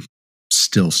similar to you,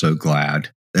 still so glad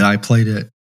that I played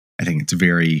it. I think it's a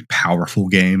very powerful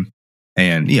game,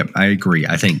 and I agree.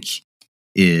 I think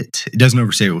it doesn't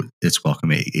overstay its welcome.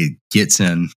 It gets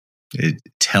in, it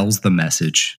tells the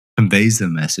message, conveys the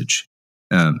message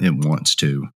it wants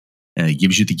to, and it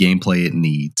gives you the gameplay it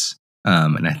needs.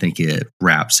 And I think it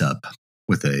wraps up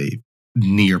with a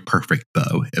near perfect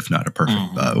bow, if not a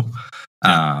perfect bow.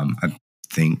 I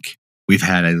think we've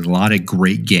had a lot of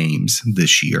great games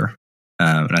this year.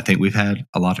 And I think we've had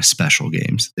a lot of special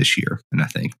games this year. And I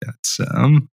think that's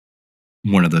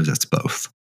one of those that's both.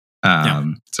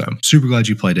 So super glad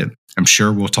you played it. I'm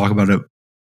sure we'll talk about it.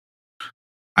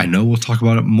 I know we'll talk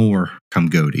about it more come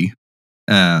GOTY.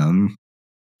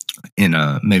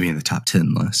 Maybe in the top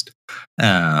 10 list.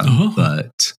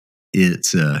 But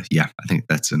it's I think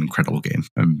that's an incredible game.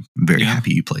 I'm very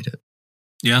happy you played it.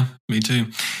 Yeah, me too.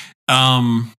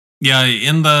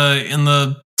 In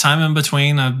the time in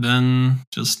between, I've been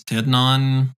just hitting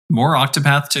on more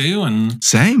Octopath 2, and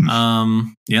same.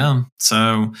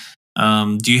 So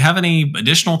do you have any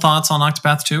additional thoughts on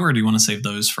Octopath 2, or do you want to save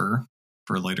those for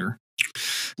later?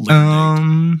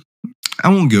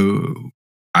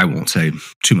 I won't say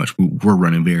too much. We're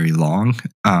running very long.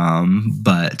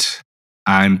 But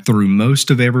I'm through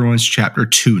most of everyone's chapter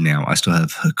 2 now. I still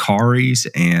have Hikari's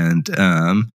and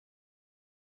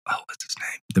what's his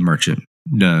name? The merchant.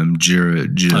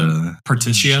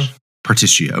 Particio.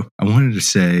 Particio. I wanted to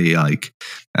say like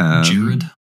Jared.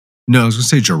 No, I was gonna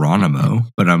say Geronimo,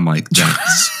 but I'm like,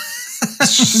 it's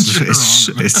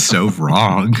so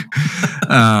wrong.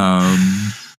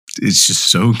 It's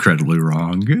just so incredibly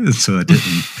wrong. So I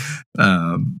didn't.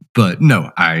 But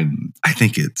no, I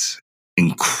think it's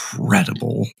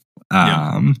incredible.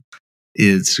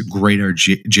 It's a great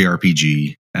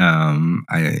JRPG.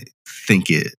 I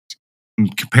think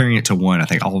comparing it to 1, I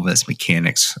think all of its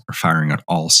mechanics are firing on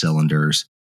all cylinders.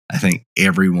 I think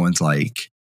everyone's like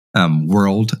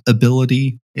world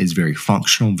ability is very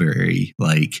functional, very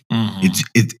like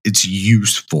it's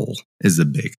useful is the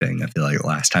big thing. I feel like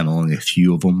last time only a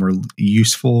few of them were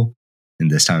useful,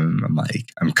 and this time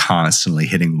I'm constantly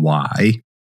hitting Y,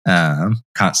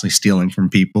 constantly stealing from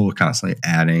people, constantly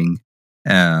adding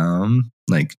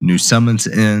like new summons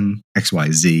in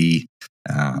XYZ,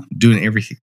 doing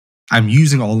everything. I'm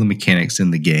using all the mechanics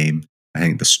in the game. I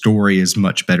think the story is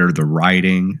much better. The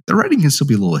writing can still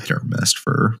be a little hit or miss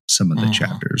for some of the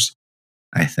chapters,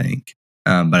 I think.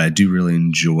 But I do really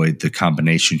enjoy the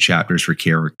combination chapters for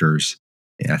characters.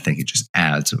 And I think it just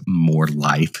adds more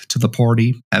life to the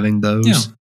party, having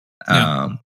those.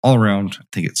 All around, I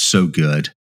think it's so good.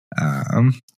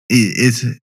 I'm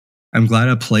glad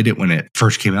I played it when it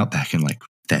first came out back in like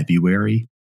February.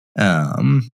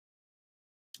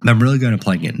 I'm really going to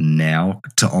play it now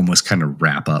to almost kind of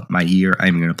wrap up my year.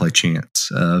 I'm going to play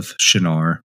Chants of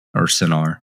Shannara or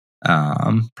Sinar.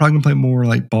 Probably going to play more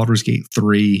like Baldur's Gate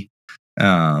 3.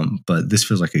 But this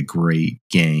feels like a great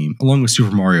game, along with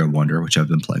Super Mario Wonder, which I've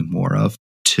been playing more of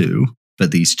too.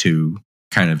 But these two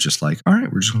kind of just like, all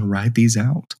right, we're just going to ride these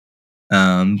out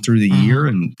through the year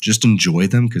and just enjoy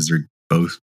them, because they're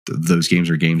both those games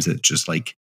are games that just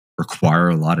like require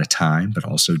a lot of time, but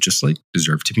also just like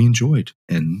deserve to be enjoyed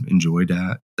and enjoyed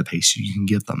at the pace you can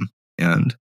give them.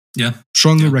 And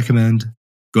strongly recommend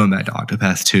going back to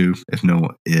Octopath 2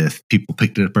 if people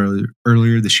picked it up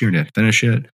earlier this year and didn't finish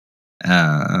it.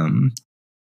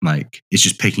 Like it's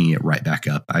just picking it right back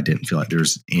up. I didn't feel like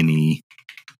there's any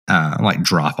like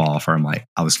drop off, or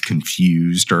I was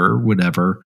confused or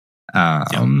whatever. Yeah,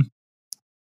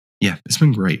 it's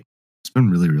been great. It's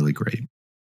been really, really great.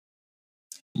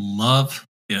 Love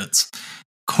it.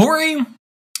 Corey,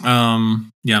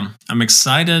 I'm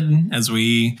excited as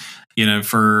we,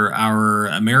 for our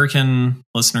American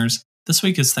listeners, this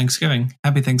week is Thanksgiving.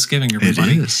 Happy Thanksgiving,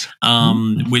 everybody. It is.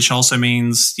 Which also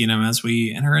means, as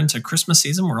we enter into Christmas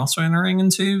season, we're also entering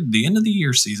into the end of the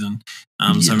year season.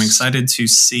 So I'm excited to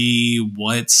see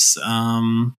what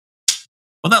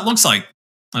that looks like.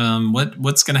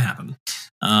 What's going to happen?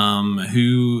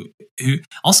 Who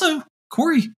also,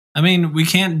 Corey, I mean, we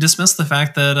can't dismiss the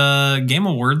fact that Game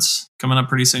Awards coming up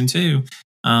pretty soon too.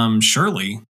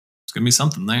 Surely it's going to be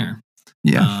something there.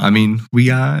 Yeah. I mean,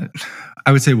 I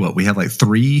would say we have like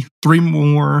three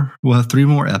more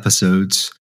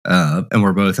episodes. And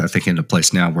we're both, I think, in a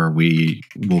place now where we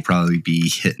will probably be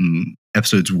hitting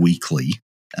episodes weekly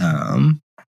for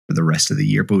the rest of the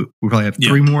year. But we probably have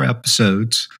 3 more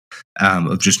episodes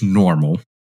of just normal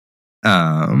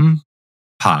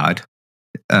pod.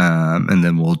 And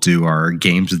then we'll do our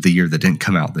games of the year that didn't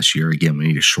come out this year. Again, we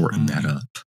need to shorten that up.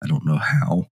 I don't know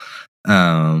how.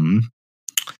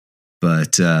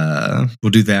 But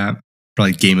we'll do that.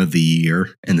 Probably game of the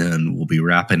year. And then we'll be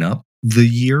wrapping up the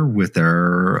year with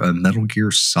our Metal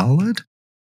Gear Solid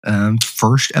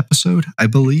first episode, I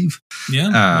believe. Yeah,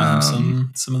 we'll have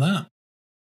some of that.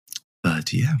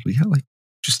 But yeah, we got like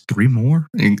just 3 more.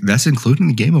 And that's including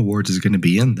the Game Awards is going to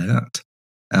be in that.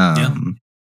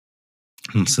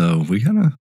 And so we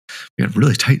got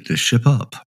really tight to ship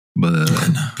up. But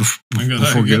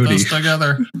before get those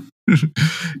together.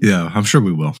 Yeah, I'm sure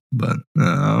we will. But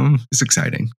it's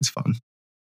exciting. It's fun.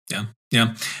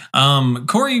 Yeah.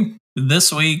 Corey,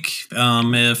 this week,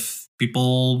 if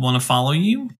people want to follow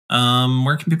you,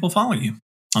 where can people follow you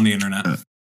on the internet?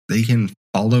 They can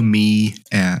follow me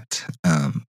at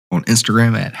on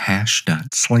Instagram at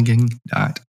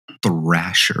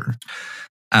 #slinging.thrasher.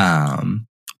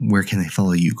 Where can they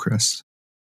follow you, Chris?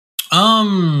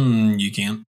 You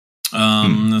can't.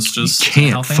 That's just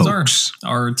how things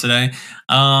are today.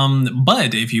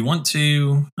 But if you want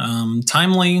to,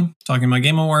 timely talking about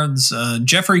Game Awards,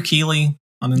 Jeffrey Keeley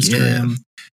on Instagram.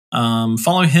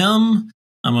 Follow him.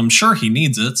 I'm sure he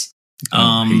needs it.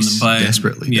 But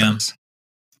desperately does.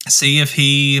 See if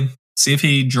he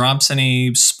drops any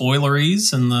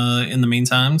spoileries in the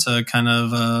meantime to kind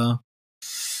of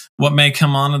what may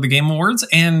come on at the Game Awards,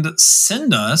 and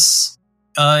send us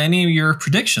any of your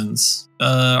predictions.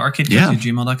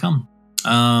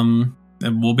 arcadecozy@gmail.com.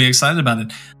 We'll be excited about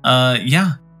it.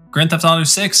 Grand Theft Auto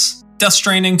 6, Death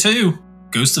Stranding 2,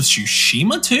 Ghost of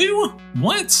Tsushima 2.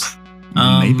 What?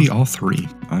 Maybe all 3,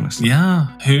 honestly. Yeah,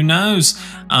 who knows?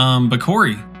 But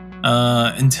Corey,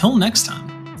 until next time,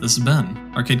 this has been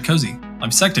Arcade Cozy. I'm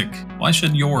Sectic. Why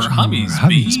should your hobbies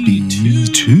be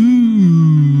too?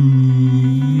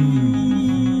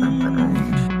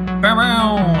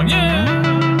 Bow.